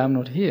 maybe I'm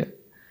not here.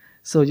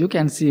 So you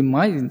can see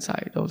my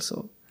inside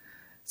also.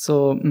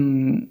 So,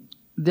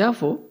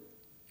 therefore,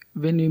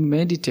 when we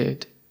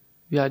meditate,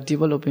 we are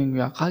developing, we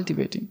are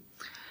cultivating.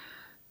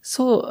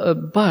 So,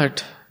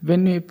 but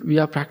when we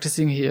are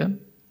practicing here,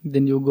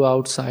 then you go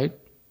outside,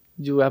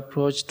 you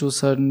approach to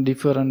certain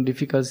different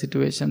difficult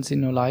situations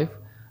in your life.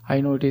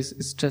 I know it is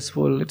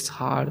stressful, it's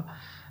hard.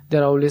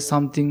 There are always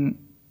something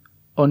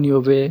on your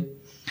way.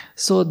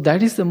 So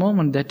that is the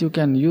moment that you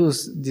can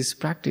use this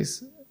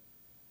practice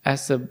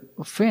as a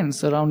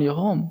fence around your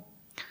home.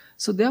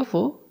 So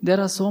therefore, there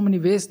are so many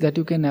ways that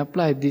you can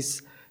apply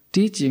these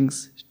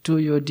teachings to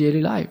your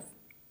daily life.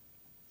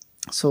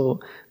 So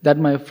that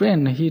my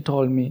friend, he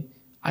told me,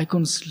 I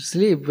couldn't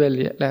sleep well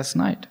last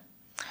night.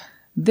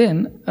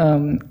 Then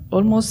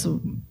almost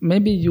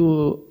maybe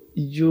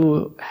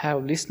you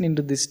have listening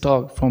to this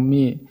talk from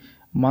me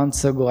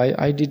months ago.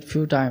 I did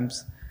few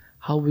times.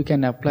 how we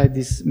can apply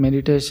this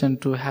meditation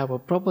to have a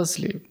proper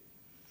sleep.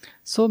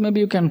 So maybe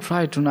you can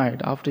try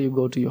tonight after you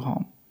go to your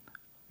home.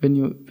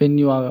 When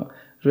you are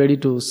ready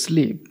to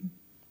sleep,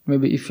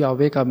 maybe if you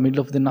wake up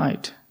middle of the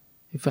night,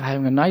 if you're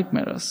having a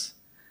nightmares.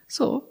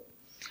 So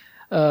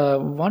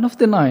one of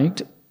the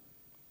night,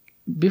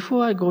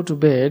 before I go to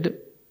bed,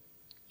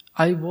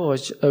 I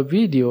watch a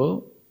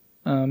video.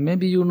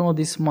 Maybe you know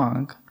this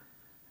monk.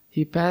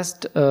 He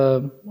passed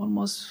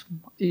almost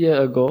a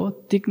year ago,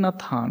 Thich Nhat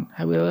Hanh.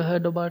 Have you ever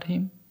heard about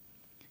him?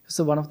 He's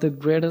one of the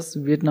greatest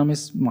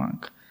Vietnamese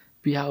monk.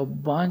 We have a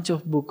bunch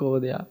of book over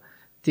there,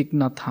 Thich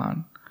Nhat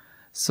Hanh.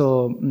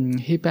 So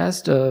he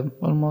passed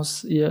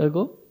almost a year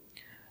ago,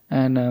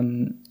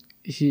 and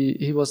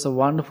he was a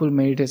wonderful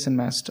meditation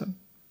master.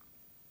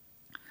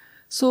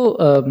 So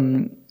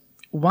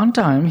one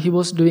time he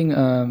was doing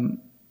a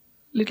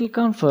little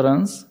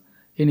conference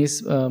in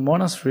his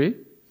monastery.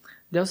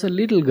 There was a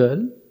little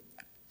girl.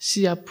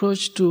 She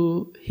approached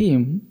to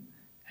him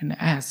and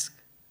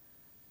asked,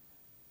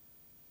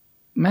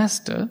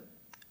 "Master,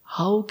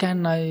 how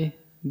can I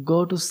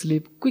go to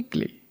sleep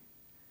quickly?"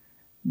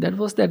 That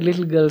was that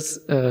little girl's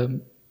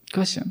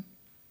question.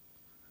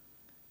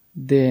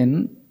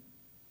 Then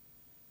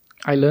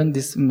I learned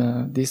this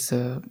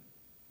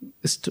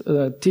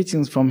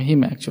teachings from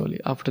him actually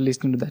after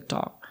listening to that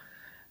talk.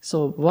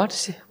 So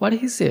what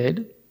he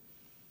said,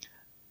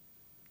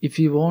 if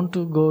you want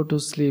to go to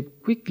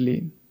sleep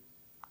quickly,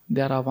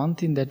 there are one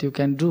thing that you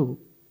can do.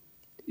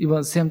 Even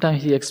at the same time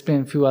he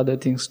explained a few other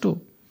things too.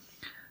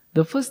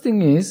 The first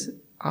thing is,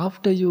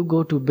 after you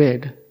go to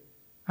bed,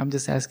 I'm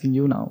just asking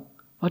you now,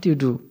 what you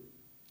do?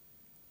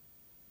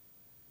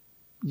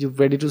 You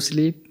ready to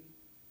sleep?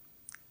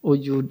 Or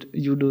you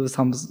do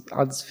some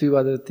few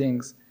other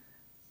things?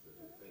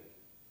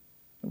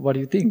 What do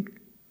you think?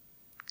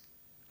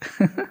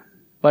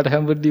 What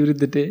happened during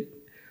the day?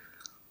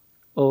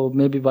 Or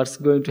maybe what's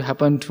going to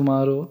happen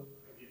tomorrow?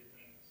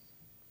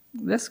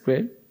 That's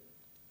great.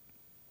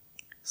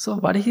 So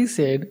what he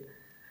said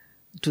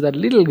to that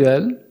little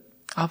girl,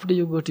 after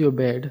you go to your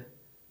bed,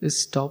 is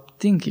stop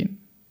thinking.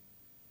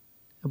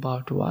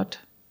 About what?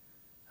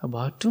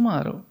 About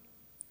tomorrow.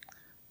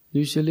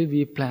 Usually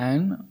we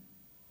plan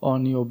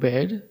on your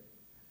bed,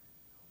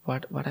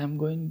 what I'm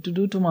going to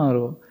do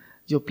tomorrow.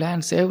 Your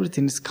plans,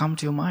 everything is come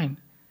to your mind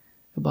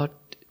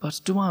about what's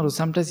tomorrow.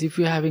 Sometimes if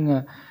you're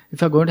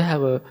going to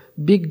have a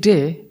big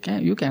day,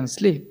 you can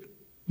sleep.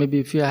 Maybe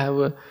if you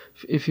have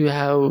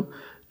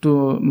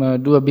to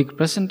do a big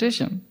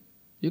presentation,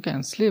 you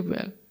can sleep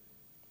well.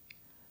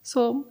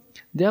 So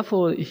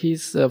therefore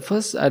his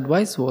first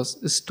advice was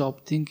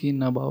stop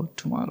thinking about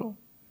tomorrow.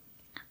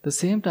 The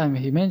same time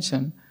he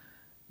mentioned,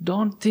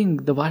 don't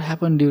think what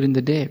happened during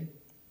the day.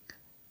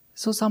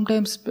 So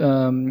sometimes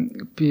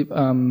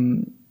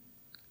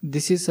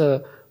this is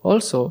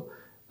also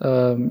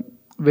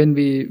when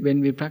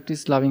we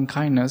practice loving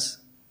kindness,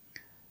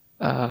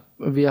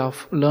 we are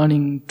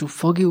learning to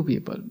forgive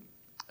people.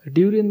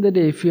 During the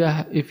day, if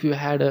you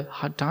had a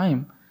hard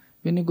time,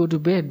 when you go to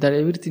bed, that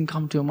everything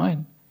come to your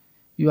mind.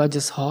 You are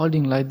just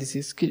holding like this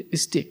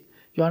stick.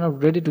 You are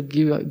not ready to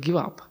give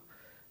up.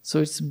 So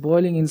it's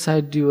boiling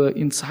inside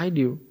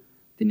you.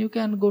 Then you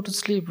can go to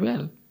sleep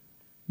well,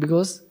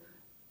 because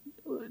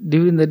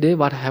during the day,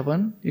 what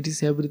happened? It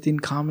is everything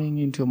coming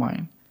into your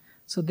mind.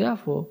 So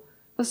therefore,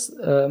 first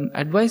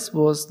advice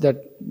was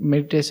that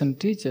meditation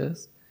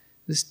teaches,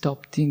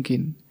 stop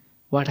thinking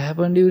what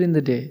happened during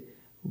the day,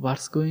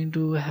 what's going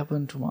to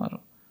happen tomorrow.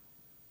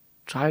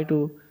 Try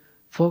to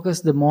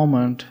focus the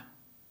moment,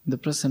 the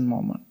present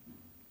moment.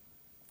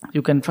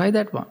 You can try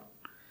that one.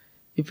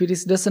 If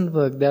it doesn't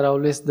work, there are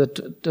always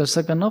the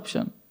second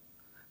option.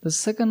 The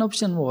second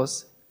option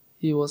was,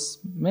 he was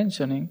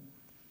mentioning,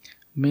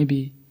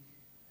 maybe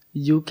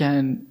you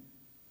can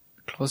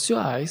close your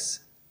eyes,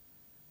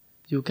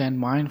 you can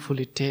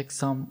mindfully take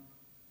some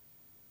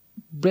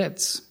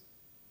breaths.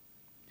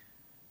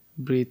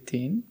 Breathe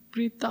in,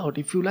 breathe out.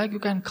 If you like, you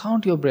can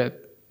count your breath.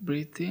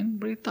 Breathe in,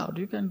 breathe out.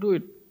 You can do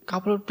it a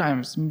couple of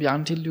times, maybe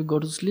until you go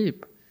to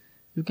sleep.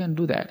 You can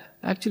do that.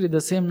 Actually,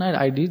 the same night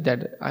I did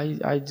that.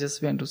 I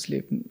just went to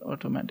sleep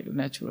automatically,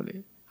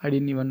 naturally. I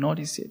didn't even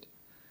notice it.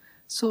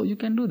 So you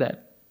can do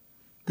that.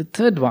 The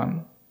third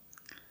one,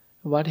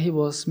 what he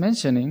was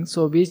mentioning,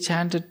 so we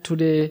chanted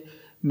today,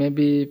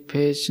 maybe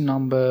page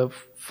number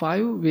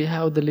 5. We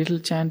have the little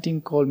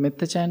chanting called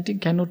Metta chanting.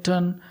 Can you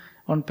turn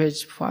on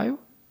page 5?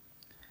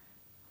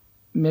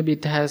 Maybe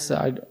it has,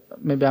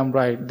 maybe I'm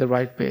right, the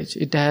right page.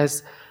 It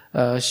has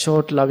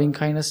short loving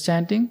kindness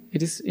chanting.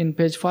 It is in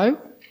page 5.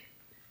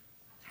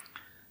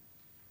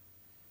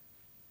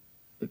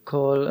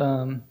 Called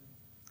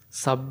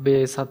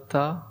Sabbe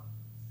Satta.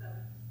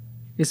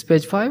 Is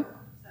page 5?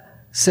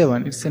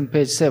 7. It's in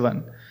page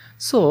 7.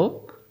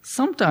 So,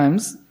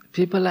 sometimes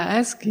people are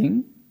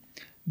asking,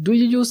 do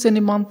you use any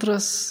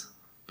mantras?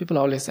 People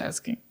are always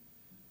asking.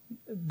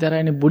 There are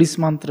any Buddhist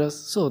mantras?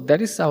 So,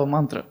 that is our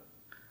mantra.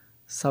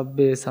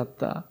 Sabbe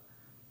Satta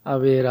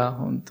Avera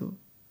Hontu.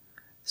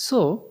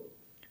 So,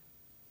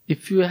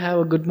 if you have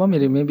a good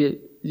memory, maybe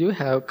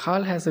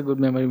Carl has a good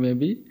memory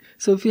maybe.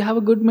 So if you have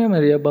a good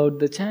memory about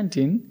the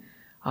chanting,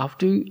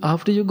 after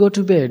you go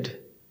to bed,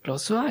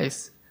 close your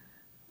eyes.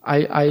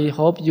 I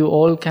hope you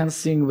all can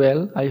sing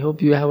well. I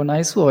hope you have a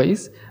nice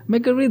voice.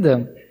 Make a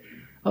rhythm.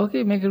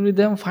 Okay, make a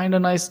rhythm, find a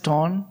nice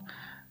tone,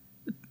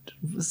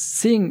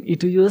 sing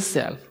it to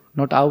yourself,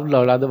 not out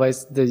loud,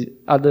 otherwise the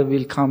other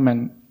will come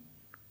and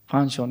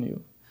punch on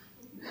you.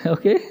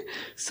 Okay?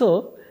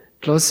 So,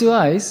 close your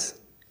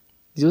eyes,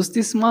 use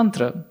this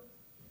mantra,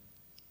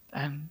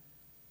 and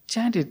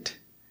chant it.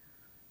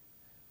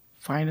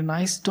 Find a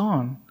nice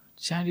tone,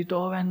 chant it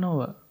over and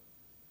over.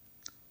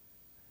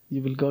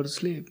 You will go to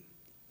sleep.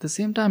 At the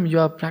same time, you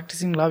are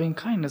practicing loving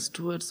kindness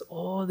towards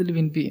all the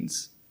living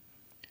beings.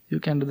 You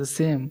can do the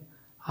same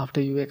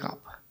after you wake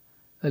up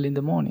early in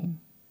the morning.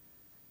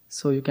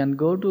 So you can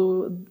go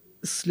to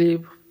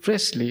sleep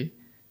freshly,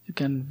 you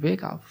can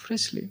wake up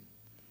freshly.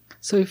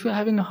 So if you're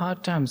having a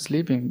hard time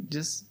sleeping,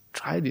 just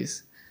try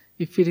this.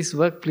 If it is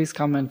work, please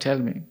come and tell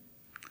me.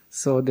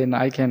 So then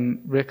I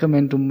can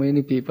recommend to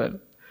many people.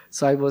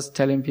 So I was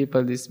telling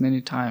people this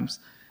many times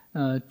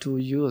to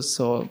use.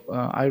 So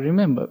I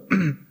remember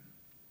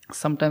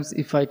sometimes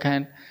if I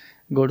can't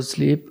go to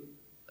sleep,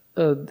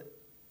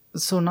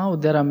 so now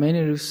there are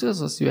many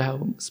resources. You have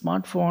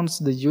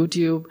smartphones, the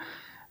YouTube,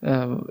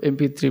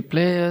 MP3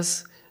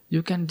 players.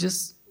 You can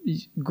just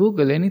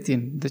Google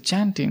anything, the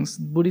chantings,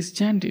 Buddhist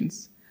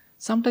chantings.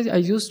 Sometimes I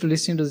used to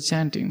listen to the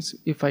chantings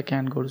if I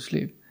can't go to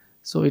sleep.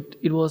 So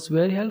it was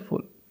very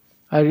helpful.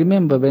 I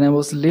remember when I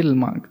was a little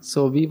monk,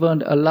 so we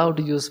weren't allowed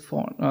to use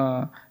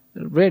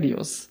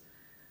radios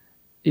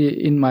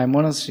in my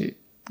monastery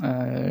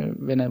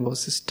when I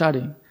was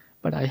studying.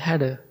 But I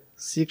had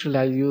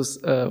I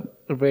used a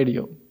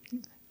radio.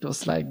 It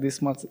was like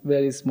this much,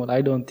 very small. I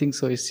don't think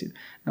so.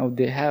 Now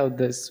they have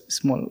this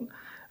small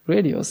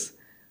radios.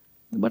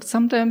 But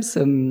sometimes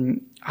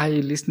I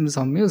listen to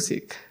some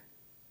music.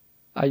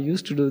 I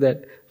used to do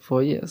that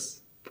for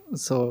years.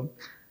 So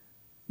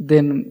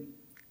then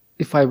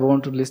if I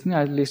want to listen,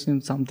 I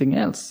listen to something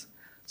else.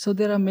 So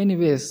there are many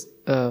ways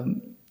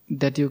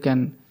that you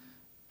can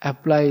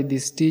apply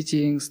these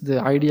teachings,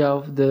 the idea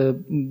of the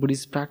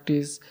Buddhist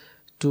practice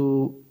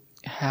to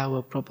have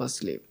a proper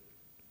sleep.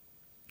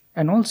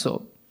 And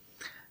also,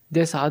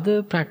 there's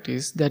other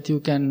practice that you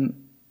can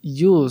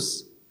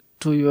use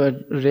to your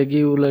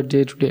regular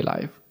day-to-day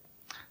life.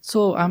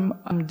 So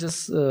I'm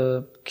just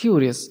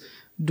curious.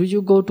 Do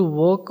you go to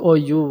work or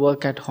you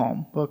work at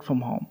home, work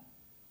from home?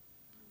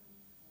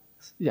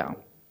 Yeah.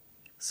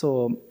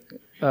 So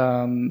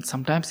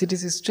sometimes it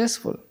is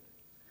stressful.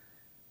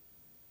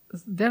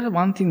 There is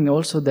one thing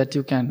also that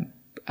you can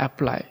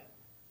apply,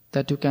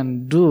 that you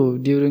can do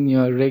during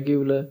your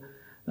regular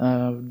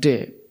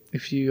day.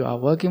 If you are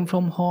working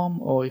from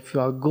home or if you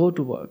are go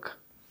to work.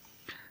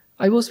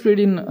 I was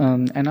reading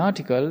an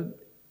article.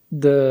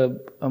 The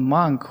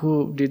monk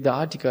who did the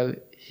article,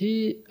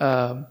 he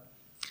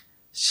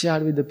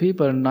shared with the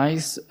people a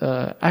nice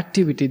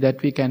activity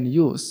that we can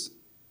use.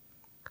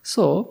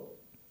 So,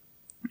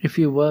 if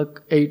you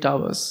work 8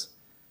 hours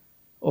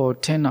or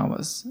 10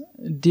 hours,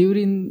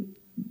 during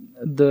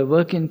the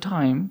working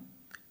time,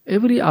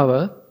 every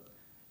hour,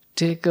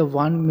 take a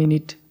 1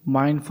 minute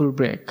mindful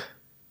break.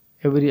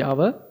 Every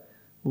hour,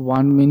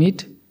 1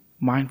 minute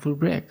mindful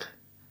break.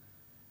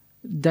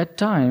 That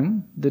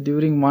time,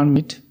 during 1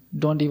 minute,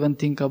 don't even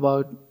think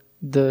about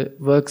the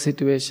work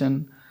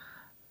situation,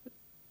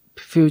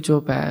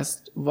 future,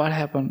 past, what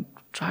happened.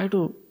 Try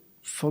to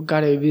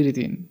forget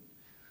everything.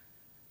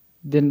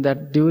 Then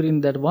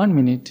during that 1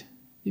 minute,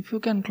 if you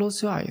can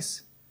close your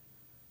eyes,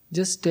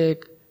 just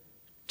take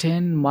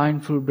 10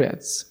 mindful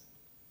breaths.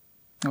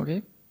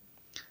 Okay?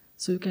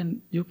 So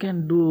you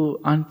can do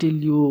until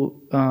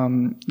you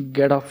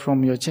get up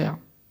from your chair,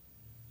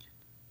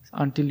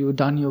 until you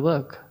done your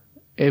work.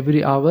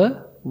 Every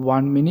hour,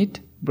 1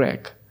 minute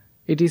break.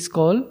 It is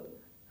called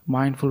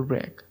mindful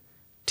break.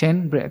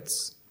 10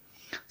 breaths.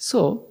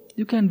 So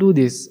you can do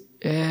this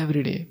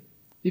every day.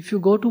 If you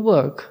go to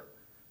work,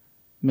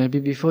 maybe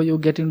before you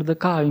get into the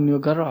car in your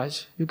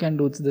garage, you can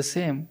do the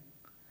same.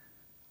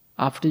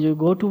 After you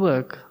go to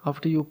work,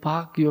 after you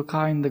park your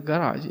car in the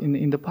garage,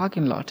 in the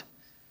parking lot,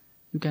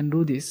 you can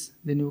do this.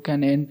 Then you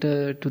can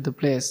enter to the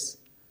place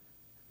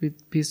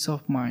with peace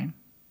of mind.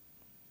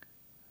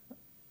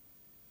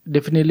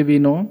 Definitely we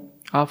know,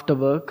 after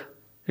work,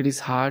 it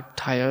is hard,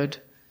 tired,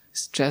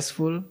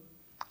 stressful.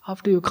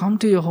 After you come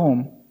to your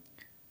home,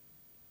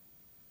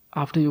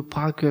 after you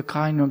park your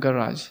car in your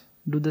garage,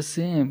 do the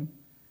same.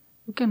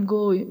 You can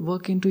go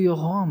work into your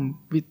home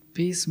with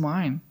peace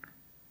mind.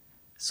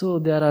 So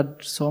there are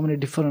so many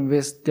different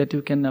ways that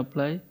you can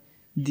apply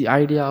the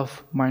idea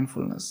of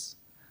mindfulness.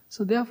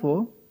 So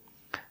therefore,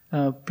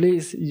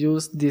 please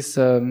use these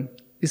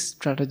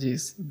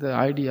strategies, the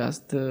ideas,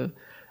 the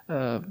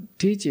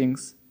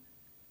teachings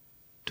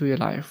to your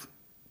life.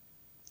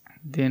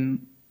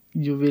 Then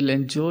you will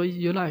enjoy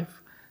your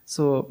life.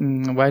 So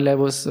while I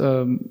was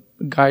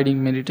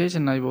guiding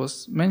meditation, I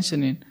was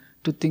mentioning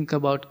to think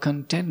about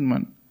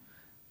contentment.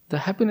 The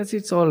happiness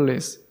is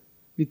always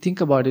we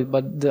think about it,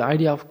 but the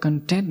idea of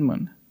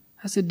contentment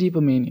has a deeper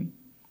meaning.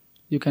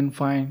 You can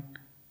find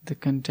the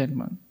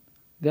contentment.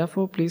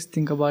 Therefore, please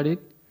think about it.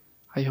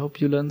 I hope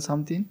you learned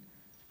something.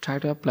 Try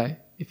to apply.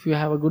 If you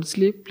have a good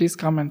sleep, please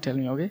come and tell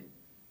me, okay?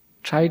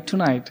 Try it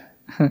tonight.